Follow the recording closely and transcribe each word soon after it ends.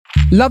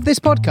Love this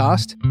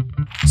podcast?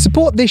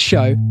 Support this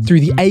show through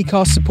the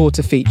Acast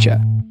supporter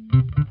feature.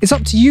 It's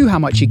up to you how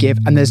much you give,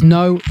 and there's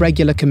no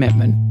regular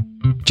commitment.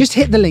 Just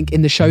hit the link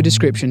in the show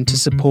description to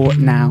support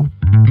now.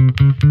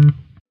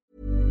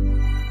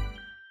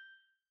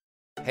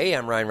 Hey,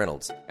 I'm Ryan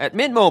Reynolds. At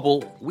Mint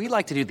Mobile, we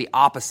like to do the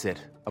opposite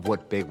of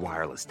what Big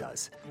Wireless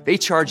does. They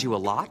charge you a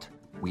lot,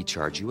 we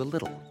charge you a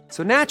little.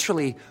 So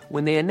naturally,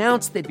 when they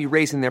announced they'd be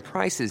raising their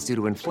prices due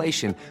to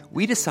inflation,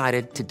 we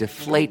decided to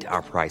deflate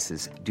our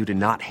prices due to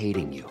not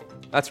hating you.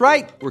 That's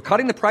right. We're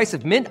cutting the price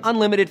of Mint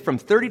Unlimited from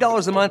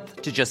 $30 a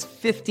month to just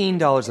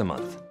 $15 a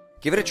month.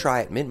 Give it a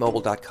try at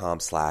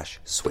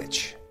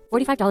mintmobile.com/switch.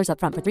 $45 up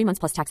front for 3 months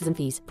plus taxes and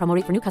fees. Promo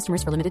rate for new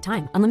customers for limited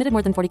time. Unlimited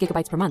more than 40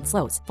 gigabytes per month.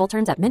 Slows full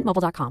terms at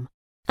mintmobile.com.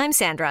 I'm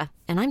Sandra,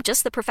 and I'm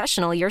just the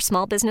professional your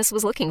small business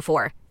was looking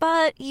for.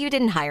 But you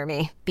didn't hire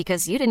me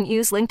because you didn't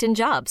use LinkedIn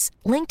Jobs.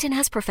 LinkedIn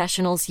has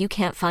professionals you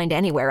can't find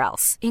anywhere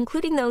else,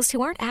 including those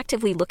who aren't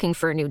actively looking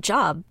for a new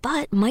job,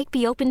 but might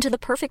be open to the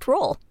perfect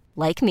role,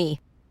 like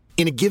me.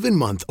 In a given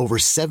month, over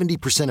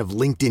 70% of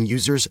LinkedIn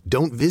users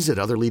don't visit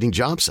other leading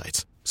job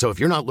sites. So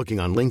if you're not looking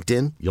on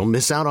LinkedIn, you'll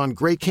miss out on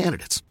great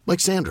candidates like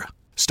Sandra.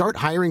 Start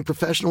hiring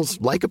professionals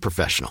like a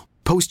professional.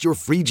 Post your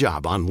free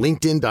job on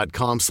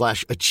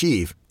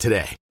linkedin.com/achieve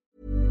today.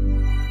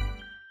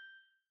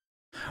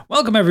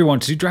 Welcome everyone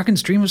to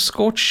Dragon's Dream of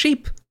Scorched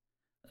Sheep,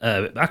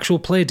 actual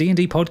play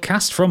D&D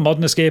podcast from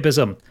Modern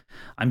Escapism.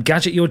 I'm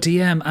Gadget, your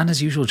DM, and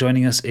as usual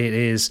joining us it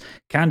is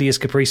Candy as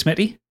Capri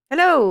Smitty.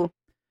 Hello.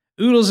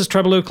 Oodles as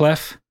Treble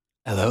O'Clef.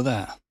 Hello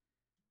there.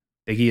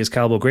 Biggie as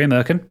Calbo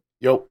Greymerkin.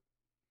 Yo.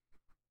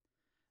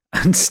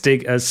 And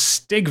Stig as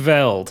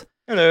Stigveld.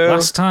 Hello.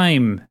 Last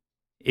time,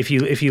 if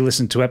you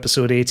listened to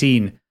episode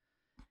 18,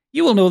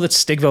 you will know that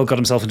Stigveld got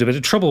himself into a bit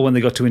of trouble when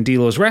they got to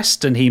Indilo's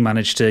Rest, and he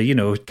managed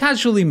to,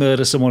 casually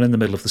murder someone in the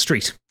middle of the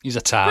street. He's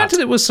a tart. Granted,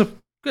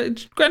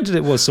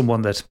 it was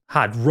someone that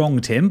had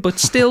wronged him, but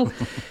still,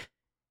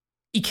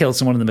 he killed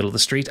someone in the middle of the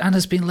street and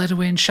has been led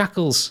away in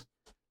shackles.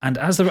 And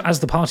as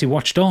the party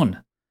watched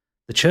on,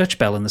 the church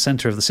bell in the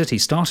centre of the city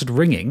started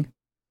ringing,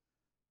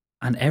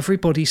 and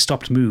everybody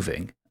stopped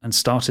moving and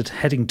started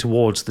heading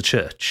towards the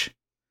church.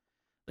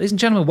 Ladies and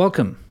gentlemen,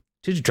 welcome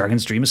to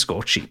Dragon's Dream of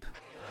Scorched Sheep.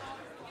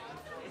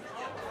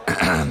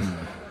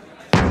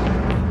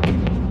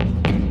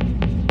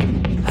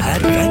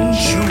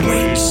 Adventure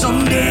waits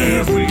on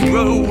every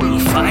roll,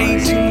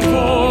 fighting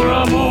for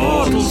our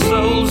mortal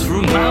souls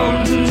through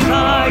mountains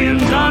high and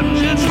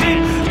dungeons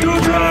deep to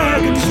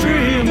Dragon's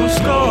Dream of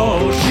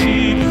Scorched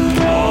Sheep.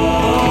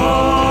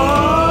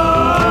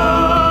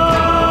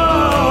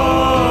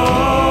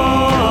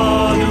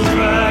 To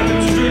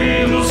Dragon's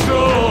Dream of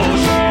Scorched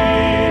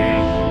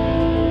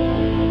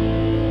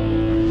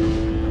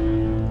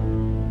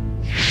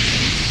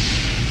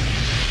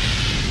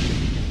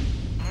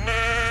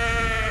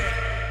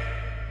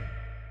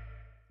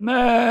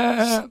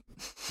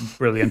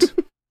Brilliant.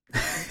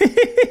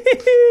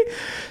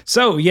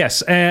 So,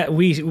 yes,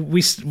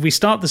 we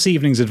start this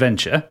evening's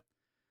adventure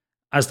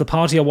as the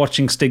party are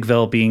watching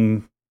Stigveld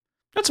being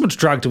not so much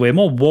dragged away,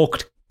 more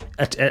walked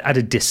at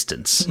a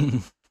distance.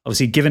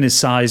 Obviously, given his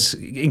size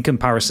in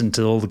comparison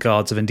to all the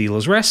guards of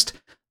Indilo's Rest,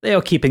 they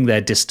are keeping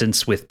their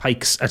distance with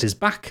pikes at his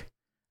back,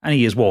 and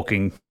he is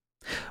walking.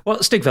 Well,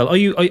 Stigveld, are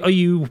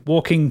you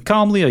walking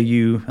calmly? Are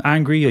you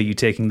angry? Are you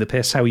taking the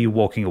piss? How are you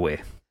walking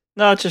away?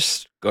 No,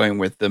 just going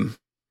with them.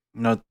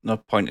 No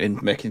point in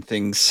making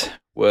things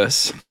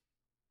worse.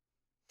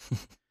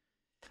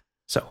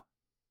 So,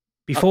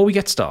 before we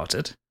get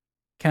started,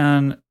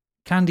 can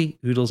Candy,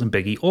 Oodles, and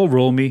Biggie all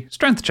roll me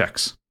strength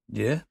checks?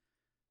 Yeah.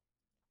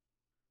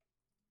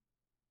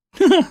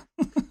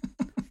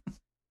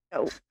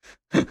 Oh.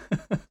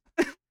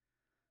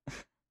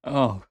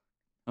 Oh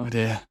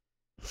dear.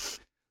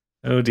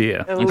 Oh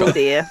dear. Oh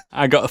dear.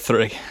 I got a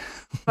 3.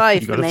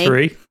 5 You for got me. a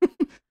 3.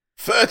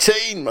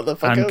 13,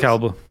 motherfuckers. And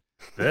Calbo.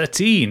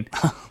 13.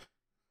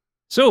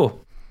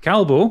 So,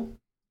 Calbo,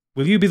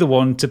 will you be the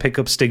one to pick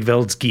up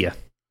Stigveld's gear?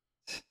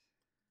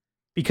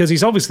 Because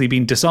he's obviously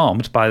been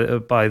disarmed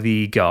by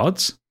the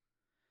guards,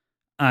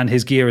 and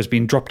his gear has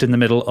been dropped in the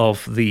middle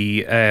of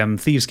the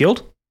Thieves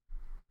Guild.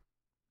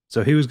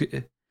 So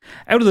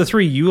out of the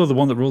 3, you are the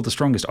one that rolled the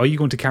strongest. Are you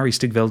going to carry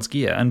Stigveld's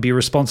gear and be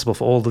responsible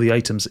for all of the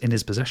items in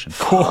his possession?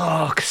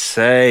 Fuck's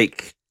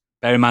sake.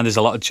 Bear in mind there's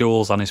a lot of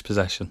jewels on his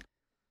possession.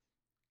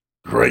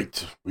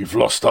 Great. We've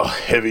lost our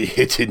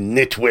heavy-hitting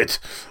nitwit.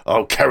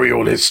 I'll carry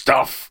all his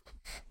stuff.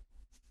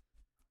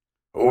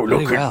 Oh,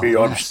 look Very at me.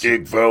 well, I'm yes.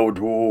 Stigveld.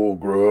 Oh,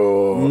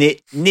 grow.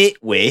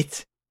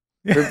 Nitwit?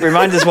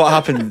 Remind us what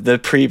happened in the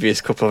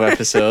previous couple of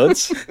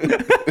episodes.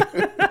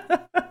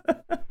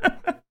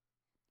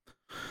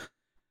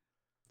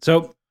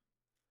 So,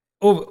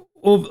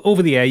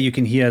 over the air, you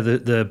can hear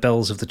the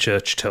bells of the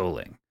church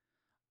tolling.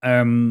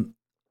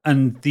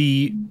 And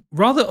the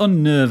rather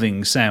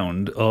unnerving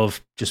sound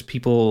of just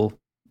people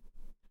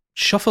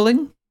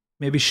shuffling,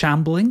 maybe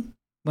shambling,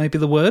 might be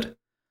the word.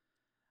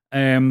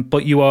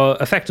 But you are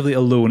effectively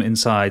alone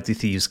inside the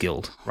Thieves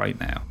Guild right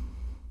now.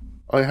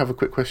 I have a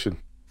quick question.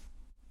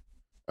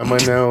 Am I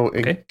now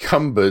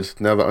encumbered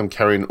now that I'm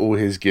carrying all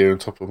his gear on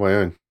top of my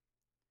own?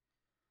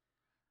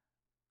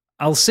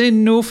 I'll say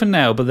no for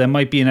now, but there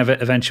might be an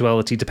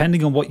eventuality,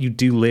 depending on what you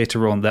do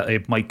later on, that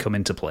it might come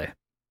into play.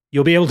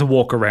 You'll be able to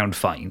walk around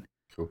fine,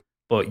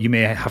 but you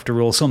may have to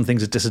roll some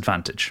things at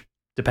disadvantage,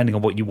 depending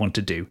on what you want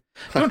to do.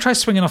 Don't try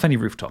swinging off any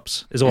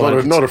rooftops. Is all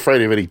I'm not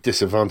afraid of any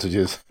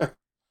disadvantages.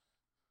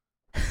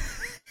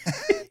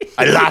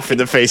 I laugh in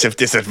the face of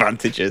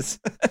disadvantages.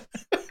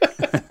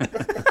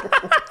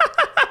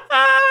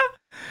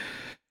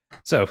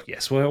 So,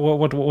 yes,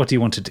 what do you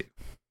want to do?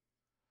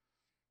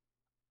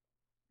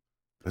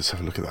 Let's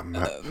have a look at that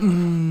map.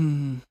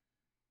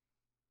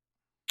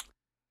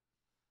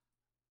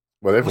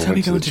 Well, what are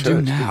we going to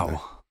do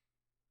now?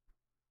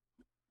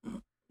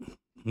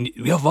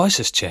 Your voice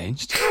has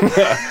changed.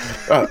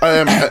 I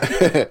am.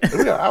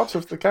 We are out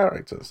of the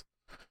characters.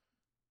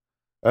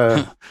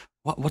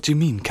 What do you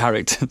mean,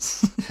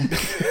 characters?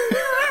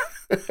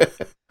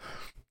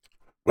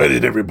 Where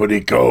did everybody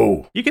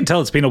go? You can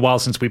tell it's been a while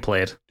since we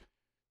played.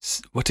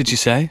 What did you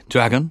say,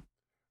 Dragon?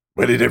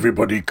 Where did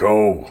everybody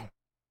go?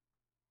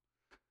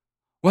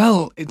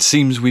 Well, it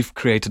seems we've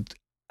created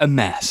a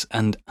mess,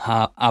 and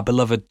our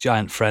beloved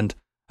giant friend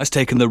has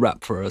taken the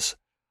rap for us.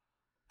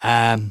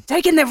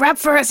 Taking the rap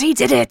for us, he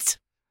did it!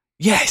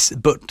 Yes,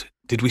 but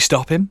did we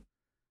stop him?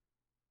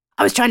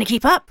 I was trying to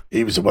keep up.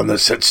 He was the one that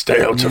said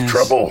stay out of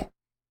trouble.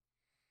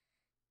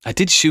 I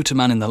did shoot a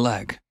man in the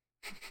leg.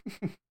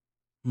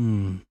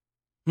 We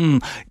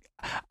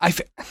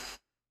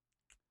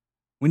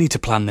need to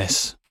plan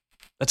this.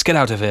 Let's get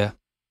out of here.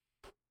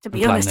 To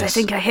be honest, I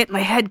think I hit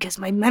my head because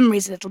my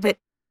memory's a little bit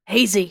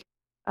hazy.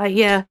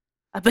 I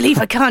believe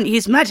I can't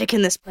use magic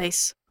in this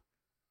place.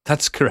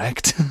 That's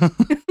correct.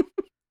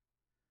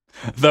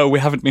 Though we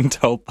haven't been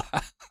told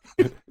that.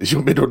 Is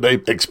your middle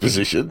name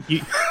Exposition?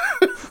 We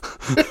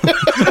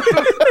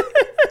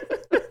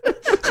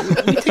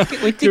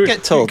did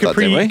get told that,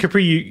 didn't we?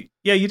 Capri,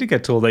 you did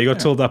get told that. You got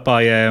told that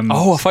by... I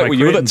thought it was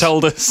you that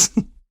told us.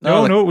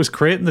 No, it was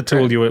Creighton that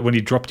told you when he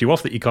dropped you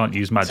off that you can't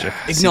use magic.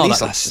 Ignore that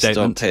last statement.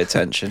 Don't pay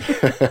attention.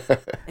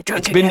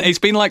 It's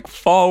been like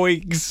 4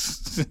 weeks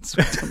since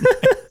we've done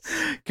this.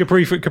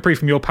 Capri,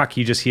 from your pack,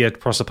 you just hear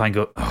Proserpine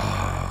go,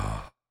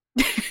 oh.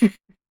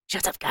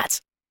 Shut up,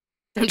 cats.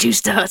 Don't you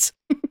start.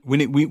 We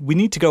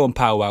need to go and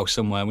powwow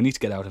somewhere. We need to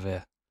get out of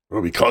here.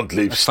 Well, we can't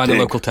leave. Let's find a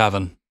local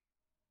tavern.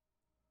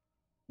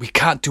 We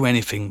can't do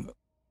anything.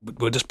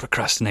 We're just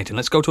procrastinating.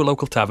 Let's go to a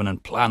local tavern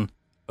and plan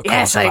a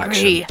course of action. Yes, I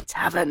agree.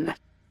 Tavern.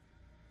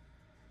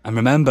 And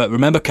remember,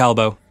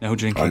 Calbo, no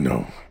drinking. I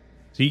know.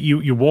 So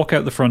you walk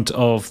out the front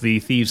of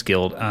the Thieves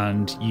Guild,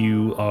 and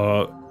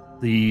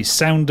the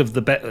sound of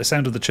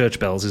the church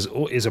bells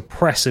is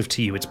oppressive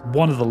to you. It's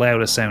one of the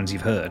loudest sounds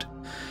you've heard,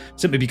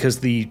 simply because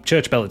the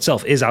church bell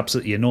itself is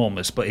absolutely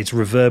enormous, but it's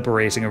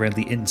reverberating around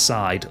the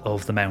inside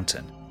of the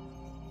mountain.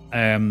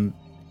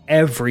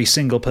 Every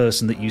single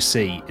person that you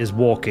see is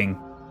walking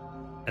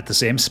at the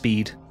same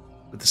speed,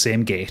 with the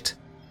same gait,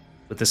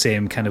 with the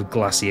same kind of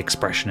glassy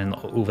expression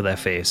over their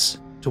face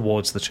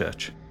towards the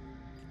church.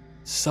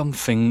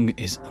 Something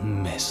is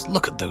amiss.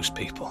 Look at those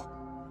people.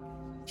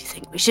 Do you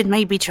think we should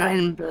maybe try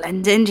and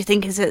blend in? Do you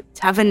think it's a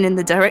tavern in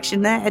the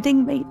direction they're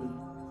heading, maybe?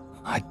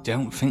 I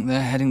don't think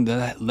they're heading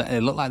there. They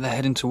look like they're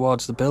heading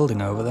towards the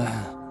building over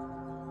there.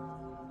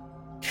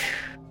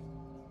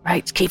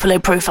 Right, keep a low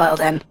profile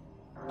then.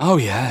 Oh,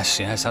 yes,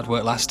 that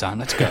worked last time.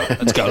 Let's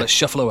go, let's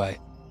shuffle away.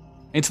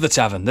 Into the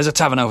tavern. There's a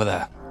tavern over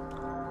there.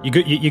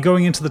 You're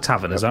going into the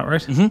tavern, is that right?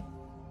 Mm-hmm.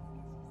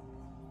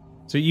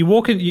 So you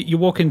walk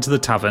into the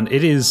tavern.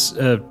 It is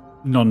a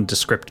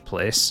nondescript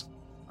place,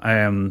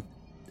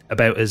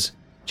 about as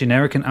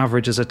generic and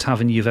average as a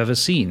tavern you've ever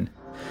seen.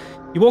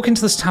 You walk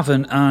into this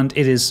tavern and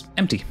it is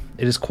empty.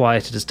 It is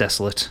quiet. It is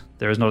desolate.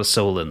 There is not a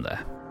soul in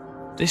there.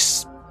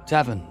 This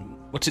tavern,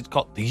 what's it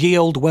called? The Ye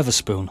Old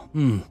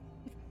Weatherspoon.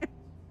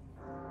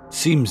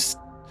 Seems...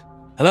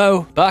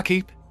 Hello,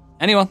 barkeep?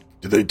 Anyone?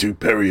 Do they do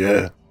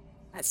Perrier?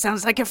 That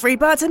sounds like a free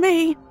bar to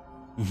me.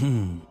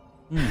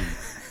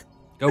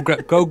 Go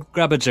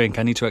grab a drink.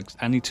 I need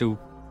to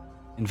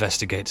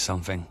investigate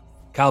something.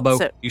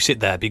 Calbo, you sit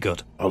there. Be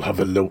good. I'll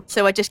have a look.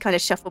 So I just kind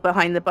of shuffle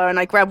behind the bar and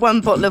I grab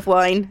one bottle of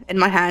wine in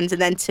my hand,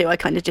 and then two I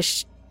kind of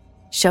just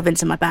shove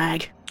into my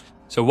bag.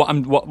 So what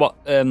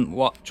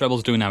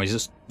Treble's doing now is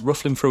just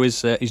ruffling through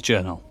his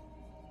journal.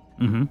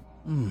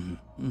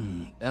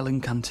 Bell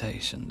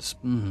incantations.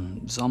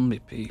 Zombie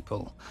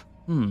people.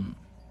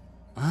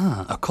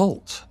 A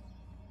cult.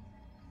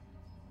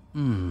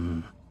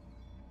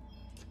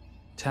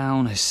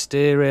 Town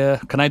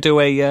hysteria. Can I do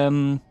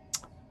a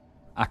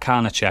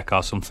Arcana check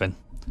or something?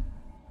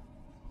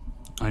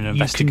 An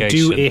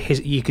investigation.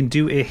 You can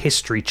do a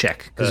history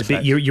check because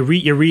you're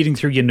reading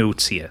through your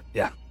notes here.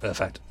 Yeah,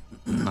 perfect.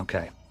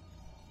 Okay.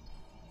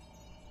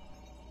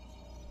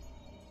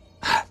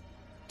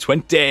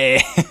 20.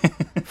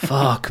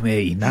 Fuck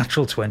me,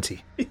 natural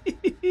 20.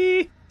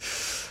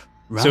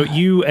 Right. So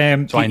you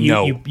I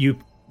know.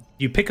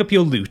 You pick up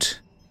your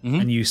lute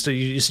and you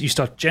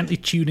start gently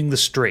tuning the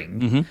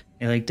string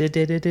You're like,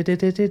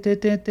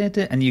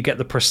 and you get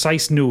the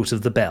precise note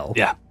of the bell.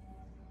 Yeah.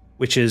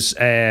 Which is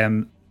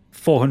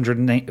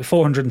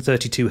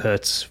 432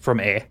 hertz from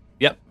A.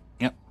 Yep.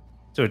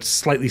 So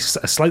it's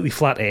a slightly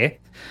flat A.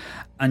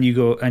 And you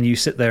go and you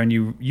sit there and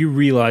you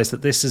realize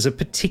that this is a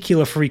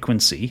particular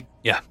frequency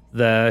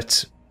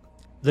that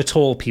the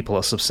tall people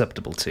are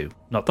susceptible to.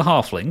 Not the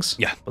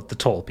halflings, but the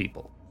tall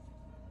people.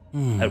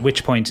 At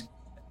which point,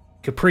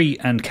 Capri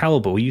and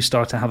Calbo, you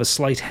start to have a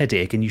slight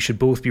headache, and you should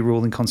both be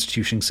rolling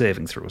Constitution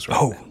saving throws right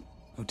now.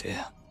 Oh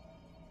dear.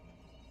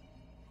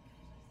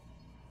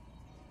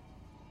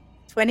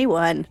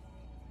 21.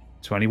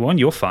 21,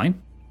 you're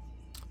fine.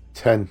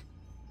 10.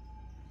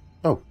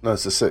 Oh, no,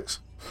 it's a 6.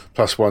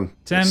 Plus 1.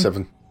 10.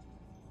 7.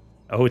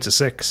 Oh, it's a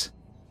 6.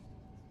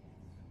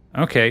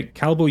 Okay,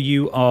 Calbo,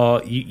 you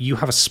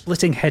have a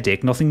splitting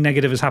headache. Nothing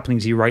negative is happening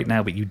to you right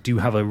now, but you do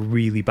have a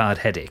really bad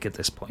headache at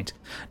this point.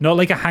 Not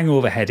like a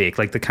hangover headache,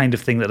 like the kind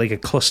of thing that like a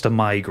cluster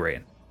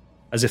migraine,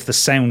 as if the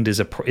sound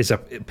is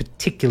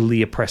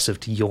particularly oppressive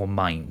to your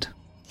mind.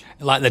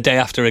 Like the day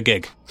after a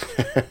gig.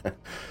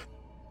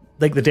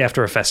 Like the day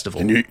after a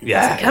festival.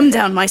 Come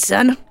down, my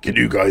son. Can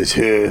you guys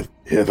hear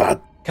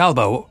that?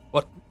 Calbo,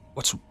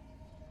 what's...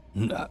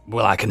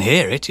 Well, I can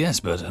hear it, yes,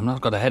 but I've not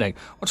got a headache.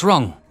 What's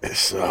wrong?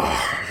 It's,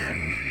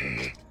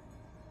 the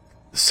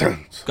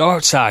sounds. Go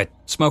outside.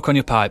 Smoke on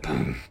your pipe.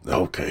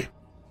 Okay.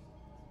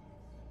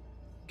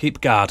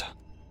 Keep guard.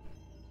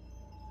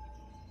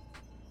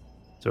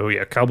 So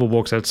yeah, Calbo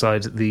walks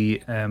outside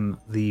the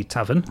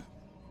tavern,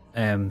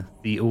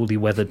 the oldie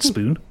weathered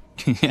spoon.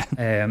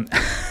 Yeah.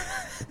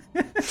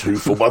 2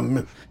 for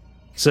 1.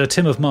 Sir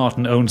Tim of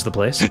Martin owns the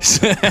place.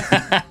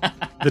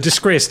 The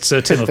disgraced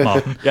Sir Tim of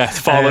Martin. Yeah,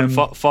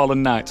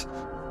 fallen knight.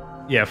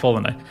 Yeah,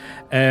 fallen knight.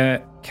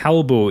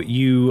 Calbo,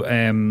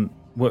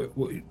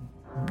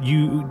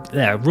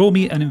 roll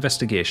me an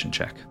investigation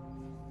check.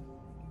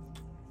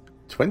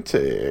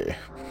 20.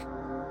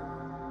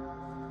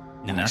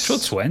 Nice. Natural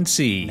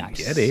 20. Nice.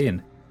 Get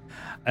in.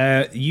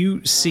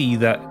 You see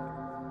that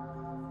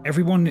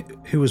everyone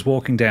who is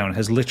walking down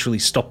has literally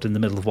stopped in the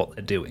middle of what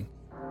they're doing.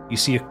 You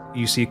see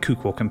a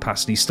cook walking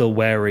past, and he's still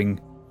wearing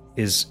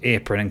his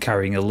apron and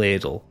carrying a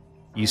ladle.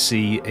 You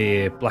see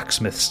a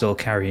blacksmith still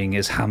carrying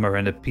his hammer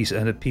and a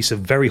piece of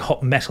very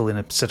hot metal in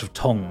a set of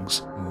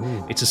tongs.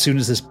 Ooh. It's as soon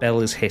as this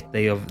bell is hit,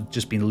 they have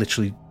just been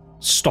literally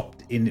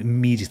stopped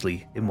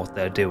immediately in what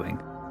they're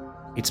doing.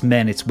 It's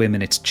men, it's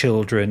women, it's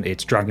children,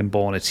 it's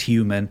dragonborn, it's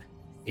human,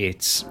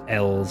 it's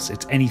elves,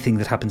 it's anything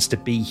that happens to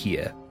be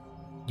here.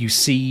 You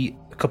see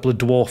a couple of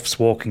dwarfs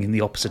walking in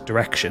the opposite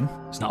direction.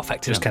 It's not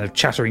affecting just them. kind of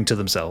chattering to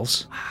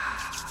themselves.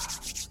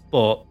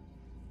 But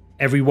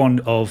everyone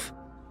of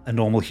a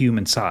normal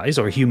human size,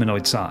 or a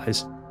humanoid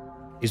size,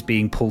 is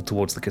being pulled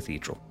towards the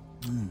cathedral.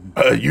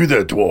 You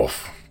there,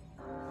 dwarf?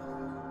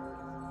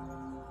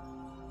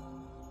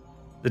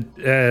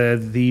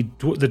 The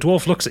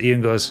dwarf looks at you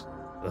and goes,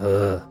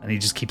 and he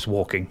just keeps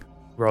walking,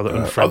 rather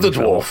unfriendly. Other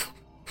dwarf.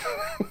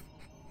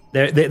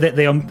 They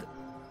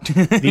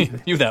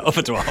You there,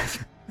 other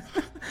dwarf.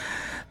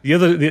 The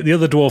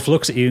other dwarf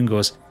looks at you and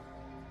goes,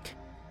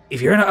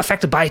 "If you're not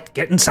affected by it,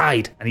 get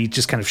inside." And he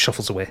just kind of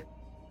shuffles away,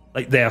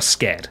 like they are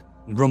scared.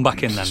 Run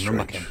back in, then. Run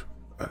back in.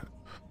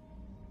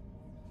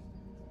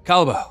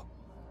 Calbo,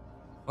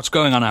 what's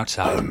going on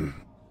outside?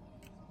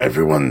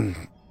 Everyone,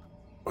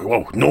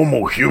 well,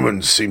 normal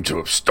humans seem to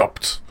have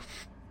stopped.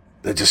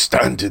 They're just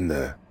standing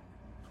there.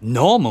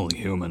 Normal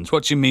humans?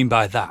 What do you mean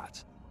by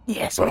that?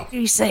 Yes, what do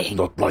you say?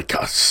 Not like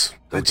us.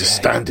 They're just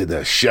standing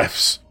there.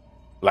 Chefs,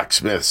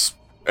 blacksmiths,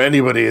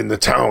 anybody in the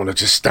town are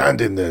just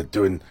standing there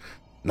doing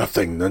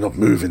nothing. They're not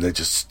moving. They're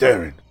just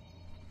staring.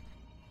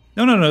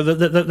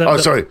 No.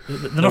 Sorry.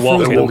 They're not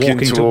walking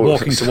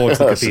towards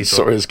the cathedral.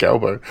 Sorry, it's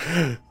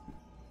Calbo.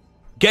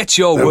 Get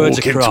your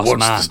words across,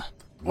 man.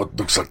 What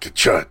looks like a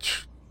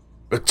church.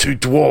 But 2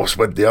 dwarfs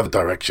went the other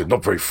direction.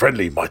 Not very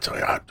friendly, might I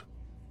add.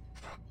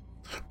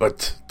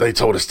 But they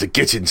told us to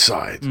get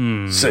inside.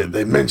 Said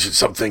they mentioned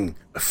something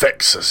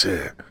affects us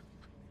here.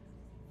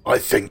 I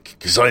think,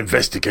 because I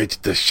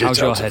investigated the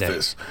shit out of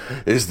this,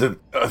 is that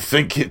I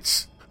think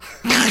it's...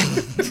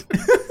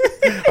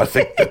 I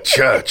think the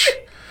church,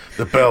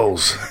 the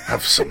bells,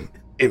 have some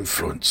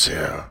influence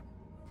here.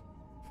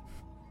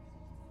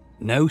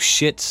 No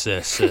shit,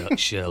 Sir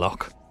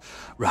Sherlock.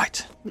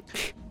 Right.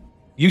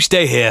 You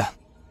stay here.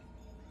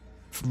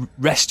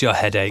 Rest your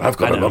headache. I've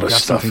got a lot of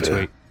stuff here.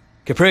 To eat.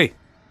 Capri.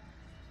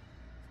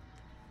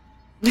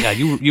 Yeah,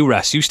 you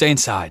rest. You stay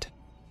inside.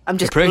 I'm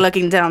just Capri?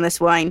 plugging down this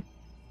wine.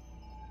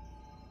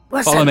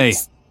 Follow me.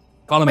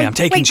 Follow me. I'm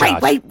taking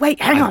charge.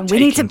 Wait. Hang on. We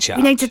need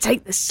to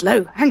take this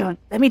slow. Hang on.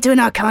 Let me do an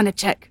Arcana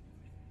check.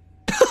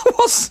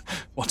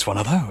 What's one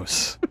of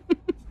those?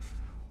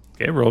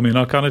 Okay, roll me an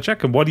Arcana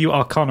check. And what are you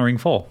Arcanaing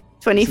for?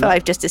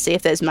 25, just to see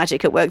if there's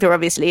magic at work. There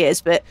obviously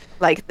is, but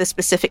like the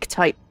specific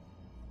type.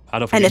 I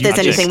don't think and if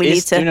there's anything we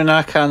need to... doing an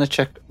Arcana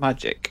check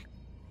magic?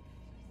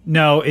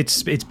 No,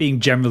 it's being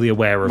generally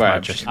aware of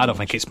magic. I don't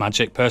think it's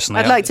magic,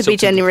 personally. I'd like to be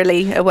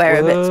generally aware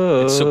of it.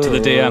 It's up to the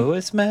DM.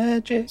 It's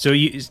magic. So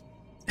you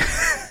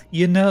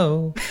you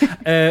know.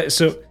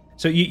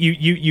 So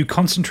you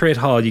concentrate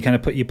hard. You kind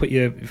of put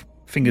your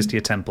fingers to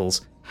your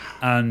temples,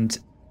 and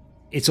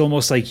it's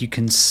almost like you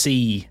can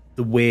see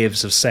the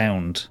waves of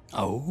sound.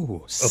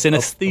 Oh, synesthesia.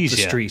 Up the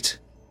street.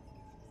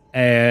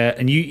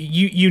 And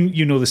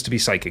you know this to be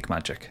psychic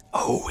magic.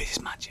 Oh, it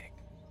is magic.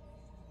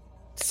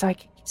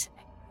 Psychic.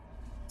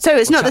 So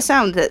it's not the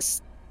sound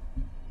that's.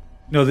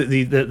 No,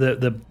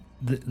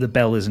 the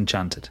bell is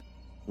enchanted.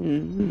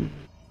 Mm.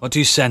 What do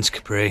you sense,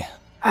 Capri?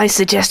 I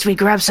suggest we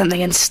grab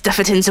something and stuff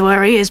it into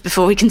our ears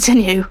before we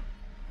continue.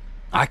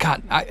 I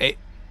can't.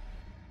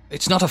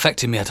 It's not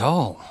affecting me at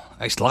all.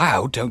 It's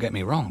loud, don't get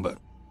me wrong, but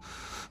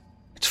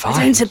it's fine.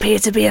 I don't appear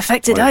to be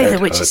affected My either,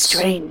 head which is hurts.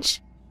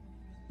 strange.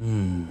 Do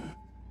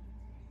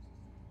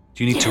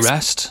you need to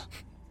rest?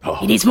 Oh,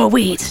 He needs more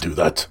weed. do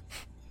that.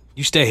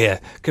 You stay here.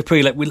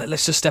 Capri,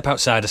 let's just step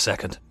outside a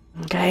second.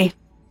 Okay.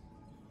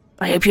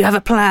 I hope you have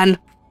a plan.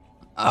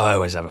 I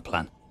always have a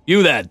plan.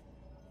 You then,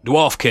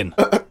 Dwarfkin.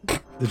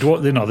 The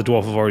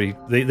dwarf have already.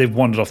 They've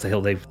wandered off the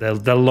hill.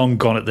 They're long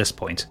gone at this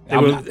point.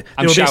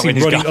 I'm shouting basically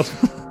his running up.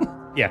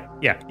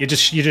 Yeah. You're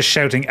just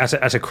shouting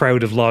at a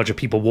crowd of larger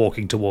people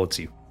walking towards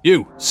you.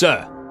 You,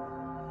 sir.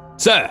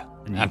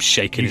 I'm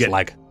shaking his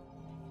leg.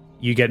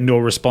 You get no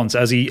response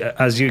as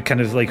you're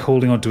kind of like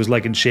holding onto his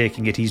leg and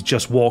shaking it. He's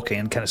just walking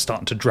and kind of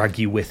starting to drag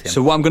you with him.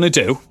 So what I'm going to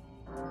do,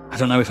 I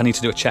don't know if I need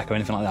to do a check or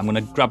anything like that. I'm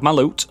going to grab my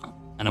lute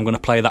and I'm going to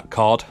play that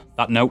chord,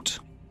 that note,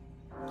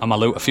 on my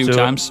lute a few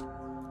times.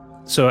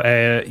 So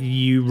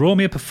you roll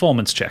me a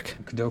performance check.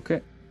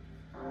 Okay.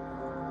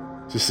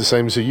 Is this the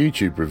same as a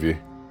YouTube review?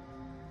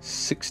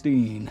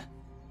 16.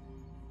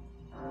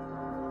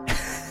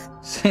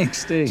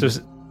 16.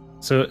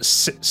 So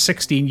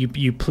 16.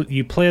 You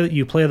play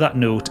that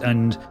note,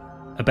 and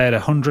about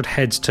 100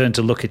 heads turn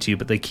to look at you,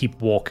 but they keep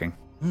walking.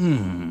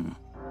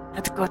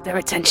 That's got their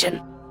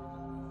attention.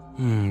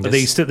 But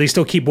they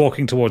still keep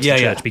walking towards the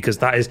church because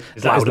that is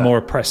the more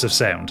oppressive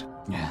sound.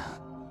 Yeah.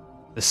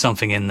 There's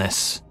something in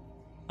this.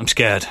 I'm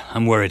scared.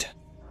 I'm worried.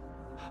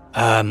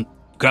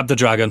 Grab the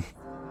dragon.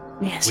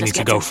 Yes, we need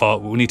to go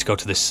we need to go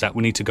to this.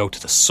 We need to go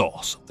to the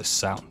source of this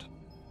sound.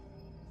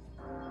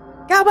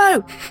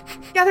 Galbo,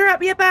 gather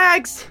up your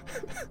bags.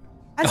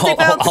 And stick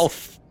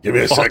belts. Give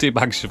me a 40 sec.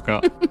 bags you've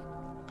got.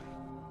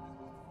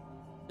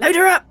 Load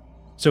her up.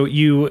 So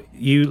you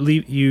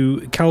leave.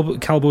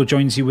 Calbo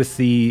joins you with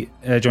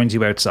joins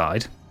you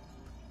outside,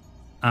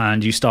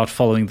 and you start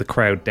following the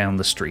crowd down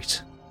the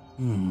street.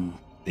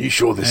 Are you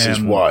sure this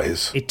is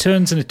wise? It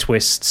turns and it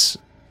twists.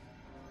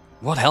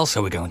 What else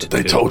are we going to do?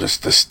 They told us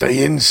to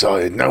stay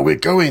inside. Now we're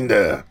going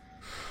there.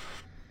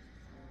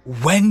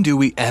 When do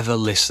we ever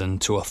listen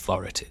to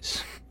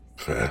authorities?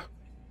 Fair.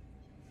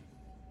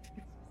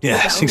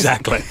 Yes,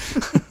 exactly.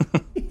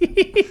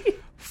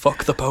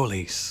 Fuck the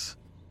police.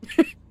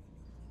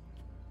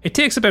 It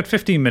takes about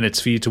 15 minutes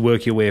for you to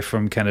work your way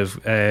from kind of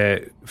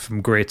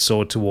from Great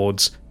Sword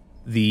towards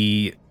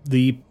the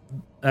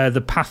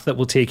path that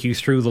will take you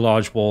through the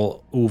large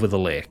wall over the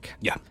lake.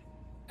 Yeah.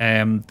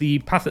 The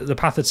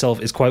path itself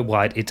is quite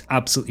wide. It's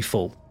absolutely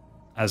full,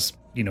 as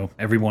you know.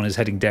 Everyone is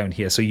heading down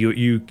here, so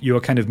you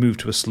are kind of moved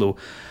to a slow.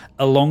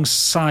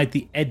 Alongside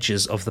the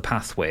edges of the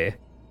pathway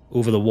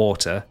over the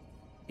water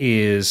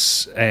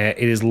is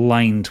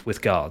lined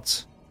with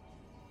guards,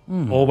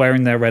 all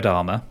wearing their red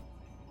armor,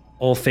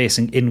 all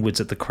facing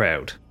inwards at the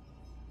crowd,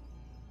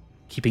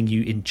 keeping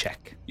you in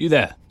check. You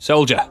there,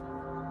 soldier?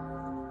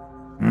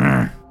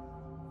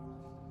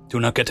 Do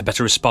not get a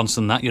better response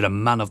than that. You're a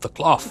man of the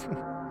cloth.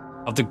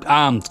 Of the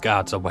armed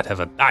guards or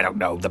whatever. I don't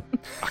know. The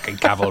fucking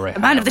cavalry. A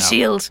man of the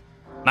shield.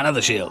 Man of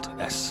the shield,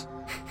 yes.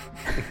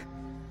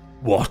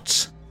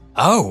 What?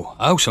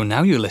 Oh, so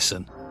now you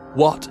listen.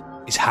 What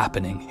is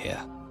happening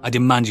here? I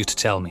demand you to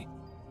tell me.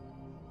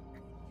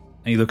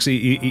 And he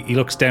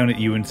looks down at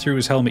you, and through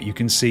his helmet you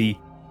can see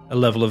a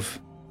level of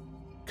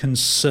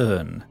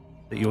concern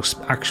that you're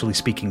actually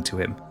speaking to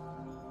him.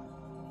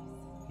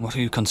 What are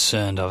you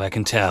concerned of? I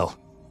can tell.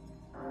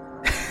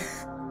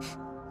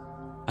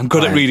 I'm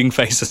good at reading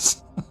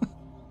faces.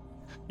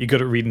 You're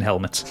good at reading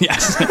helmets.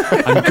 Yes,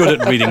 I'm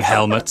good at reading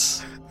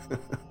helmets.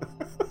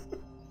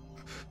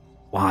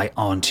 Why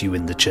aren't you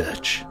in the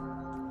church?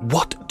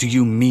 What do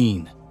you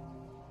mean?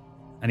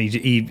 And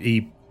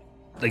he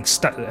like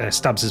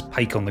stabs his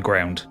pike on the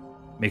ground,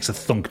 makes a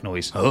thunk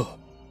noise. Oh,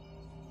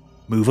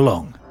 move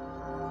along.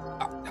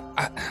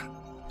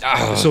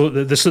 So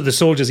the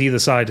soldiers either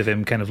side of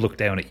him kind of look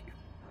down at you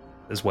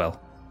as well.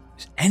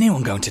 Is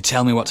anyone going to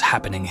tell me what's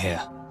happening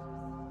here?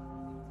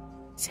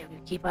 So we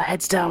keep our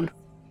heads down,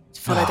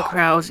 follow the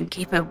crowd, and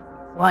keep a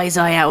wise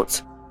eye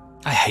out.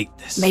 I hate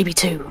this. Maybe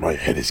two. My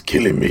head is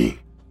killing me.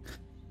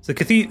 So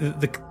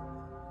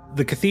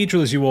the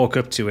cathedral, as you walk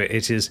up to it,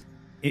 it is,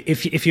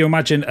 if you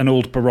imagine an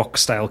old Baroque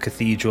style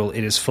cathedral,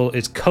 it is full.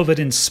 It's covered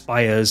in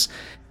spires.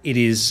 It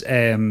is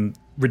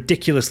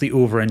ridiculously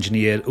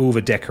over-engineered,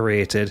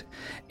 over-decorated.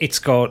 It's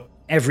got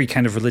every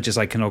kind of religious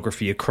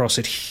iconography across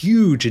it.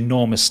 Huge,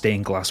 enormous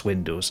stained glass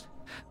windows.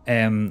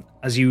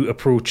 As you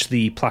approach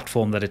the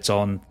platform that it's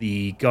on,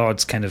 the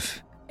guards kind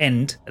of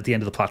end at the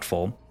end of the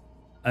platform.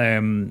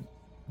 And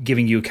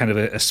giving you kind of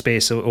a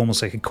space,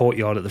 almost like a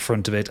courtyard at the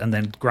front of it, and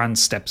then grand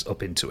steps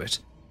up into it.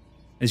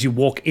 As you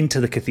walk into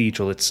the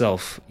cathedral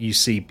itself, you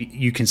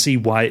can see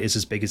why it is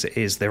as big as it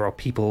is. There are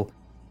people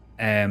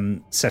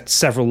set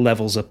several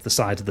levels up the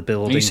side of the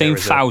building. Are you saying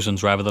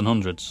thousands rather than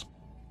hundreds?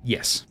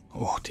 Yes.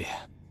 Oh dear.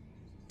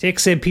 Take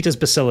St. Peter's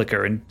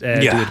Basilica and do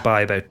it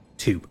by about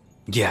 2.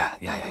 Yeah.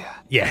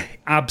 Yeah,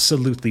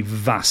 absolutely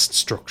vast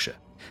structure.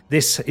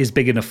 This is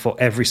big enough for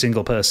every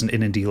single person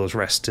in Andilo's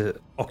Rest to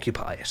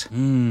occupy it.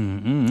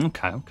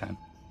 Okay.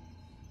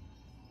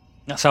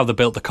 That's how they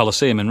built the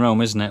Colosseum in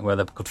Rome, isn't it? Where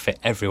they could fit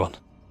everyone.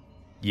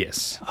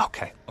 Yes.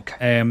 Okay.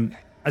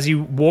 As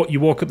you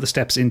walk up the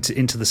steps into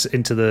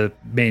the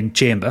main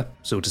chamber,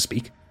 so to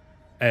speak,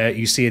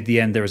 you see at the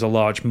end there is a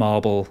large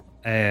marble.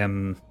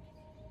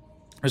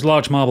 There's a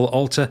large marble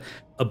altar.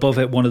 Above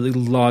it, one of the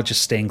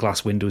largest stained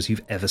glass windows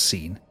you've ever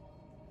seen.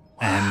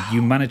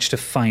 You manage to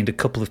find a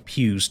couple of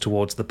pews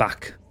towards the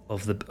back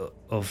of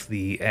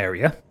the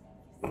area.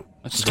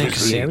 Let's take a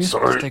seat.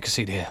 Let's take a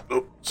seat here.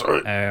 Oh,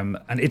 sorry. And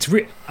it's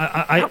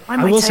I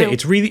will say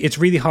it's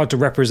really hard to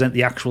represent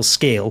the actual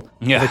scale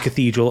of a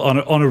cathedral on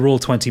a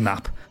Roll20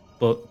 map,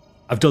 but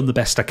I've done the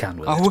best I can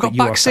with it. Oh, we've got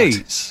back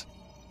seats.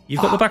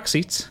 You've got the back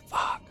seats.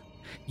 Fuck.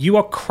 You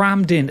are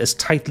crammed in as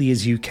tightly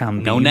as you can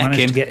be. No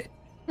necking.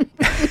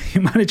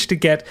 You managed to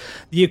get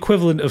the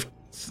equivalent of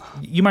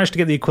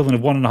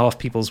 1.5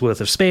 people's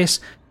worth of space,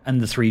 and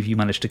the 3 of you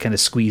managed to kind of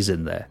squeeze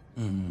in there.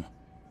 Can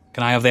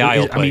I have the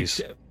aisle, please?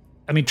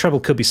 I mean, Treble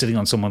could be sitting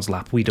on someone's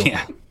lap. We don't.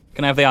 Yeah.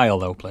 Can I have the aisle,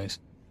 though, please?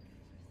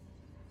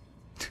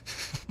 Did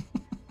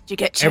you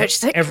get church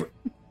sick?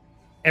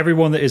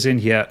 Everyone that is in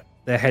here,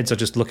 their heads are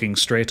just looking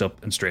straight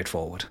up and straight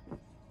forward.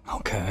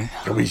 Okay.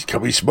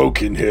 Can we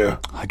smoke in here?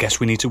 I guess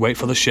we need to wait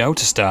for the show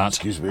to start.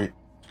 Excuse me.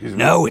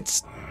 No,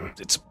 it's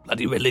a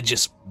bloody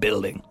religious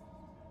building.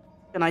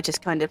 Can I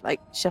just kind of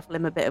shuffle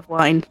him a bit of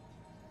wine?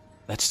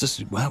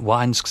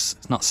 Wine's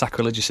not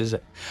sacrilegious, is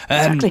it?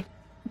 Exactly.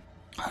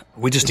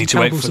 We just need to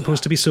wait for...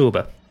 supposed to be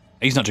sober?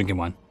 He's not drinking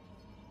wine.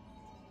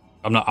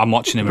 I'm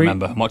watching him,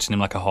 remember? I'm watching him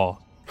like a whore.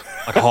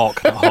 Like a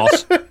hawk, not a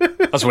horse.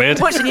 That's weird.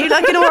 I'm watching you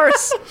like an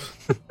horse.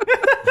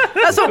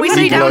 That's what we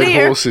see down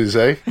here. Horses,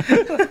 eh?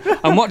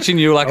 I'm watching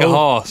you like a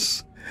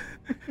horse.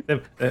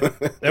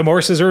 Them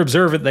horses are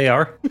observant, they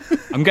are.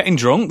 I'm getting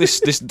drunk. This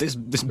beer's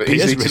easily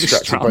really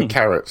distracted strong. by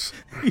carrots.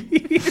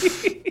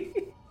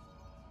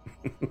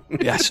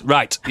 Yes.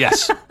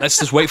 Let's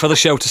just wait for the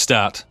show to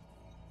start.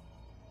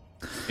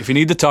 If you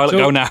need the toilet,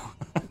 go now.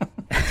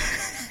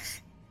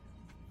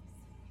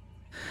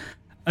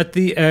 At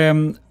the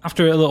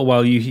after a little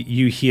while,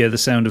 you hear the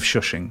sound of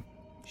shushing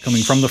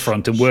coming from the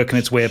front and working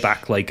its way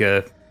back like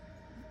the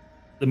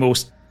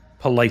most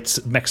polite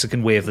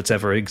Mexican wave that's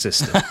ever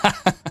existed.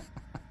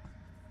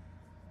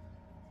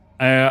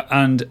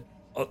 And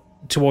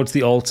towards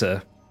the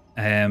altar,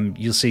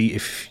 you'll see,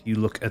 if you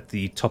look at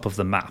the top of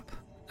the map,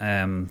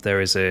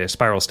 there is a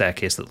spiral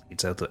staircase that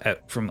leads out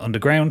from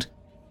underground,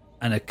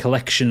 and a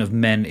collection of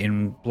men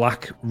in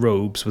black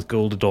robes with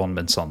gold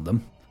adornments on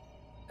them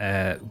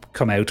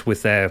come out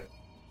with the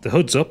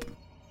hoods up,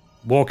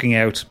 walking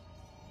out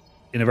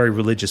in a very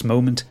religious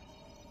moment.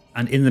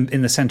 And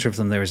in the center of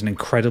them, there is an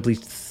incredibly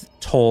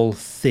tall,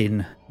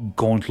 thin,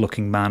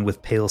 gaunt-looking man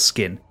with pale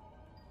skin.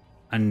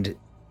 And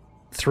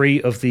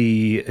 3 of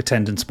the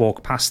attendants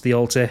walk past the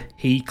altar.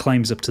 He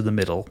climbs up to the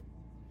middle.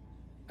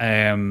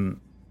 You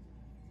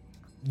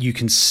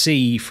can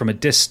see from a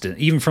distance,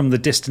 even from the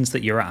distance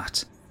that you're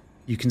at,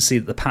 you can see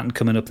that the pattern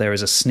coming up there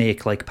is a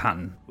snake-like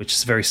pattern, which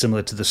is very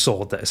similar to the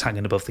sword that is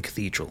hanging above the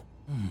cathedral.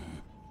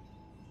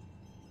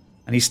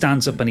 And he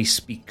stands up and he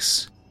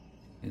speaks.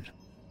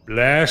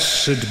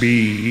 Blessed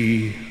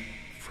be,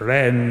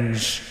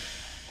 friends,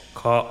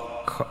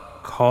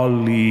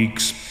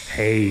 colleagues,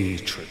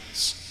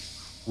 patrons.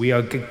 We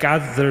are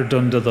gathered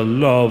under the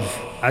love,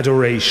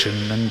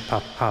 adoration, and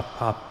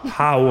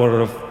power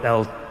of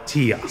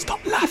Altea.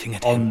 Stop laughing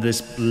at him. On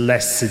this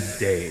blessed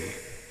day.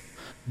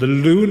 The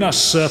Lunar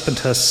Serpent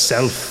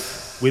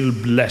herself will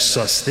bless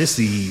us this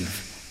eve.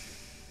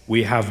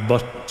 We have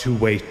but to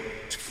wait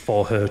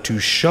for her to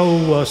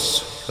show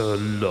us her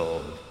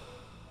love.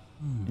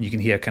 You can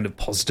hear kind of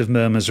positive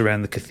murmurs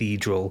around the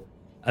cathedral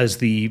as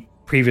the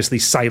previously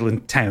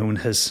silent town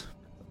has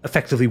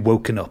effectively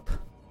woken up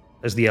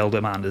as the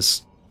elder man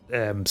has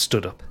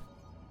stood up.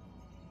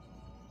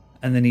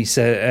 And then he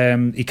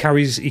said, he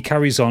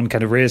carries on,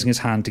 kind of raising his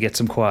hand to get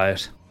some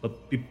quiet.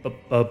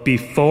 But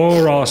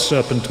before our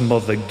serpent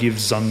mother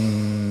gives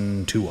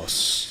unto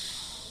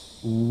us,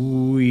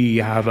 we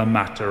have a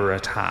matter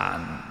at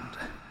hand.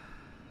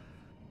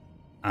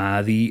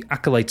 The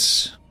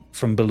acolytes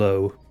from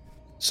below,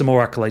 some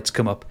more acolytes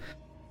come up,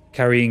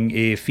 carrying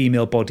a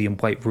female body in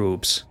white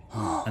robes,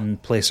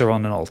 and place her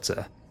on an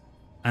altar.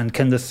 And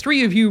can the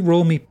 3 of you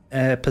roll me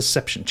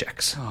perception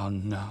checks? Oh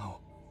no.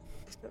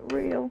 Is it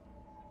real?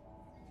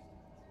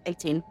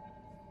 18.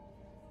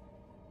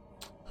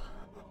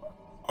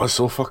 I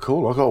saw fuck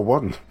all. I got a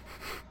 1.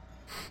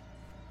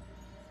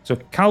 So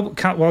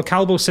while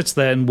Calbo sits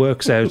there and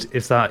works out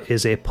if that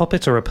is a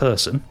puppet or a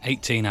person.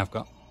 18 I've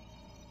got.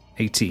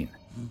 18.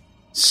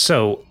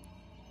 So,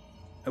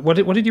 what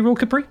did you roll,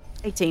 Capri?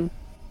 18.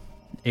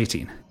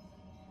 18.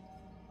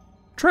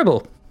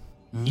 Treble,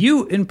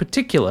 you in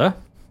particular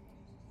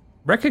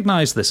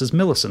recognize this as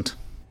Millicent,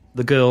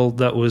 the girl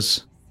that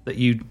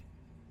you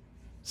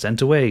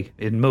sent away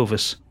in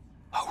Movis.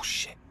 Oh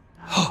shit!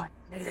 I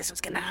knew this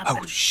was gonna happen.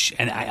 Oh shit!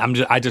 And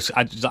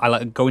I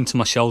like go into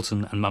my shells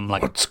and I'm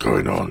like, what's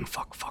going on?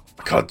 Fuck.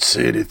 I can't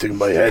see anything.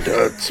 My head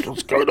hurts.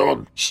 What's going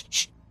on?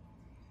 Shh.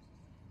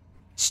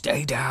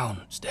 Stay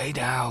down.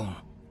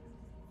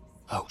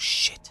 Oh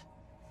shit!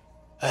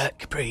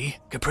 Capri.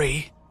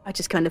 I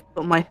just kind of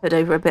put my hood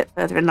over a bit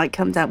further and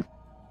come down.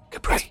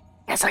 Capri.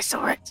 Yes, I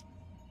saw it.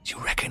 Do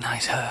you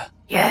recognize her?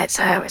 Yeah, it's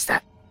her. It's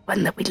that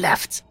one that we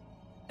left.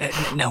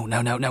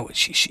 No.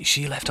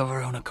 She left of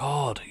her own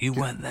accord. You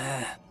weren't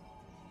there.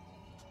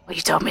 Well,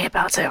 you told me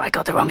about her. I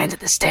got the wrong end of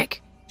the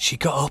stick. She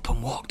got up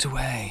and walked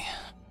away.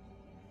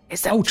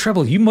 Is that... Oh,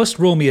 Treble, you must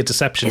roll me a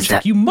deception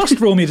check. You must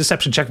roll me a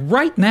deception check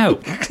right now.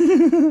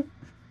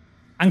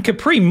 And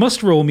Capri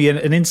must roll me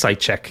an insight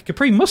check.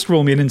 Capri must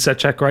roll me an insight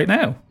check right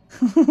now.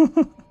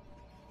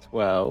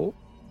 12.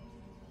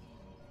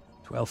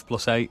 12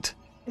 plus 8.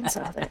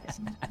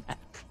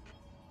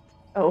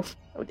 Oh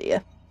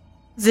dear.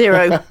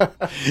 0.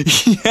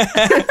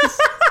 Yes.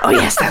 Oh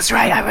yes, that's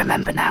right. I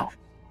remember now.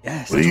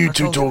 Yes. What are you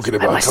two talking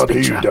about? I can't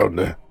hear you down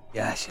there.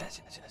 Yes.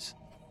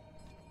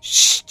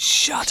 Shh,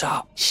 shut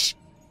up. Shh.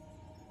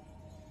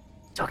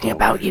 Talking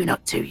about you,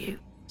 not to you.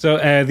 So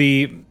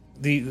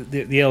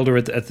the elder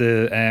at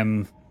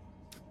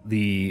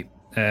the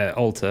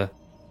altar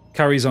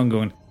carries on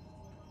going,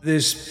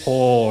 "This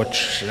poor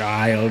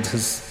child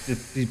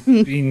has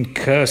been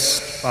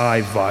cursed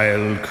by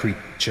vile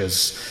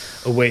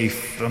creatures away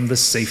from the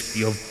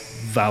safety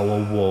of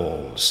our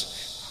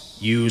walls,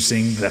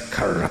 using the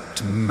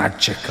corrupt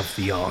magic of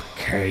the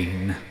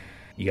arcane."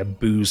 You get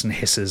boos and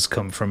hisses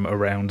come from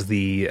around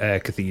the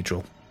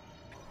cathedral.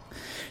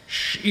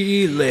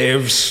 "She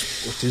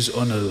lives but is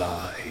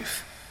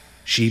unalive.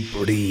 She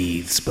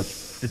breathes, but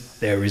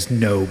there is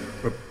no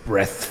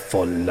breath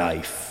for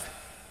life.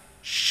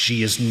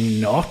 She is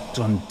not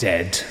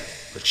undead,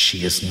 but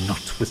she is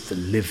not with the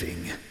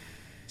living.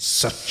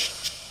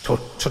 Such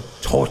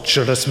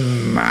torturous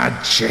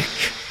magic,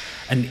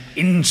 an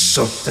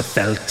insult to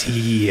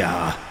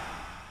Theltia,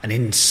 an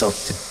insult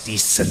to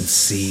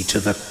decency, to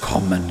the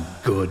common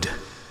good,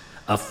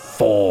 a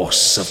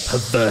force of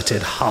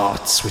perverted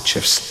hearts which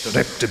have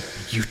stripped a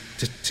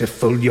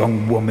beautiful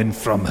young woman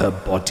from her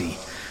body,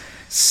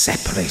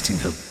 separating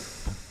her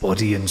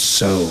body and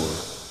soul.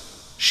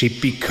 She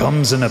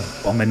becomes an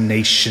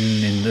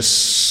abomination in the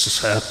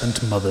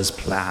Serpent Mother's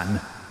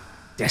plan,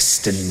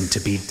 destined to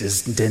be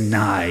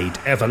denied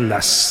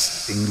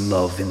everlasting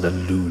love in the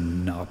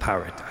lunar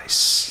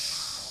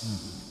paradise."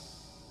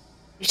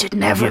 You should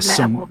never let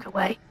her walk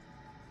away.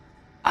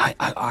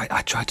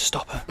 I tried to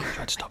stop her.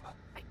 I didn't.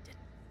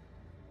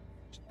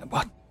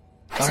 What?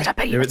 I said, I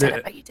bet you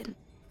didn't.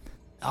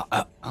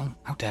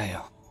 How dare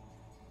you?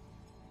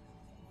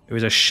 There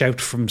was a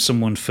shout from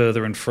someone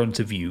further in front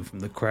of you from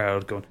the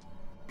crowd going,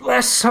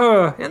 "Bless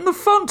her in the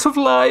font of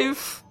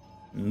life!"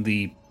 And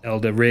the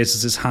elder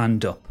raises his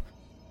hand up.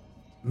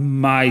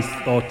 "My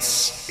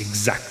thoughts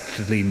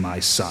exactly, my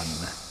son.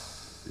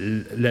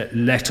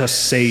 Let us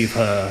save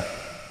her.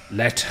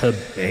 Let her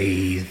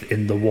bathe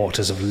in the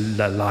waters of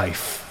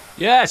life.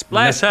 Yes,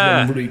 bless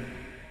her. Let them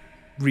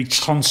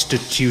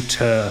reconstitute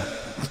her.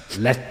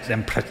 Let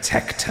them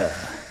protect her."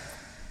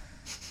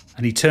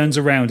 And he turns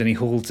around and he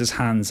holds his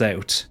hands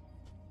out.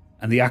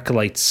 And the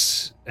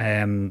acolytes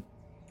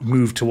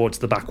move towards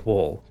the back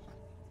wall.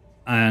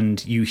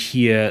 And you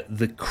hear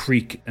the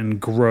creak and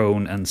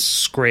groan and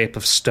scrape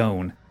of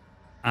stone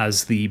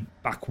as the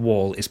back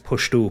wall is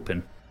pushed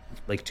open,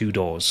 like two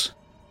doors.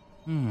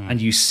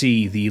 And you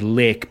see the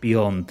lake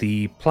beyond.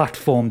 The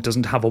platform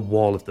doesn't have a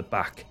wall at the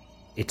back.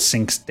 It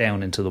sinks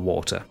down into the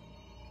water.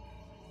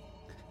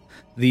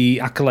 The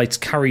acolytes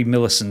carry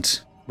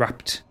Millicent,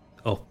 wrapped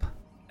up,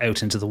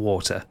 out into the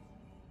water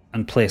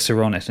and place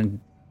her on it. And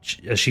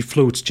as she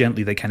floats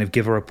gently, they kind of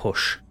give her a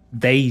push.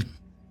 They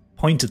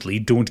pointedly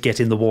don't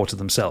get in the water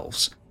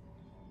themselves,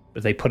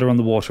 but they put her on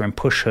the water and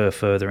push her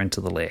further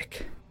into the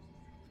lake.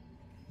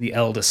 The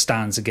elder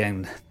stands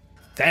again.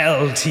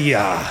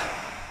 "Theltia,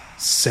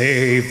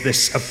 save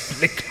this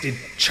afflicted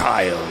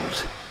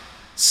child.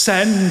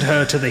 Send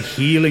her to the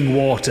healing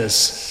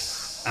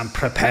waters and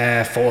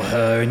prepare for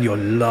her in your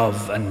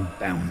love and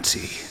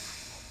bounty."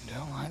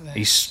 Don't like that.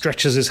 He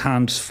stretches his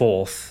hand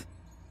forth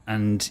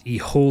and he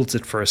holds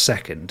it for a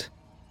second.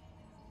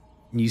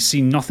 And you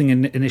see nothing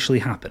initially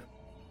happen.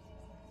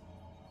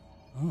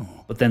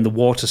 Oh. But then the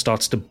water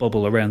starts to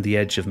bubble around the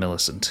edge of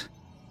Millicent.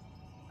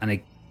 And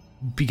it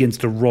begins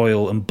to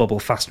roil and bubble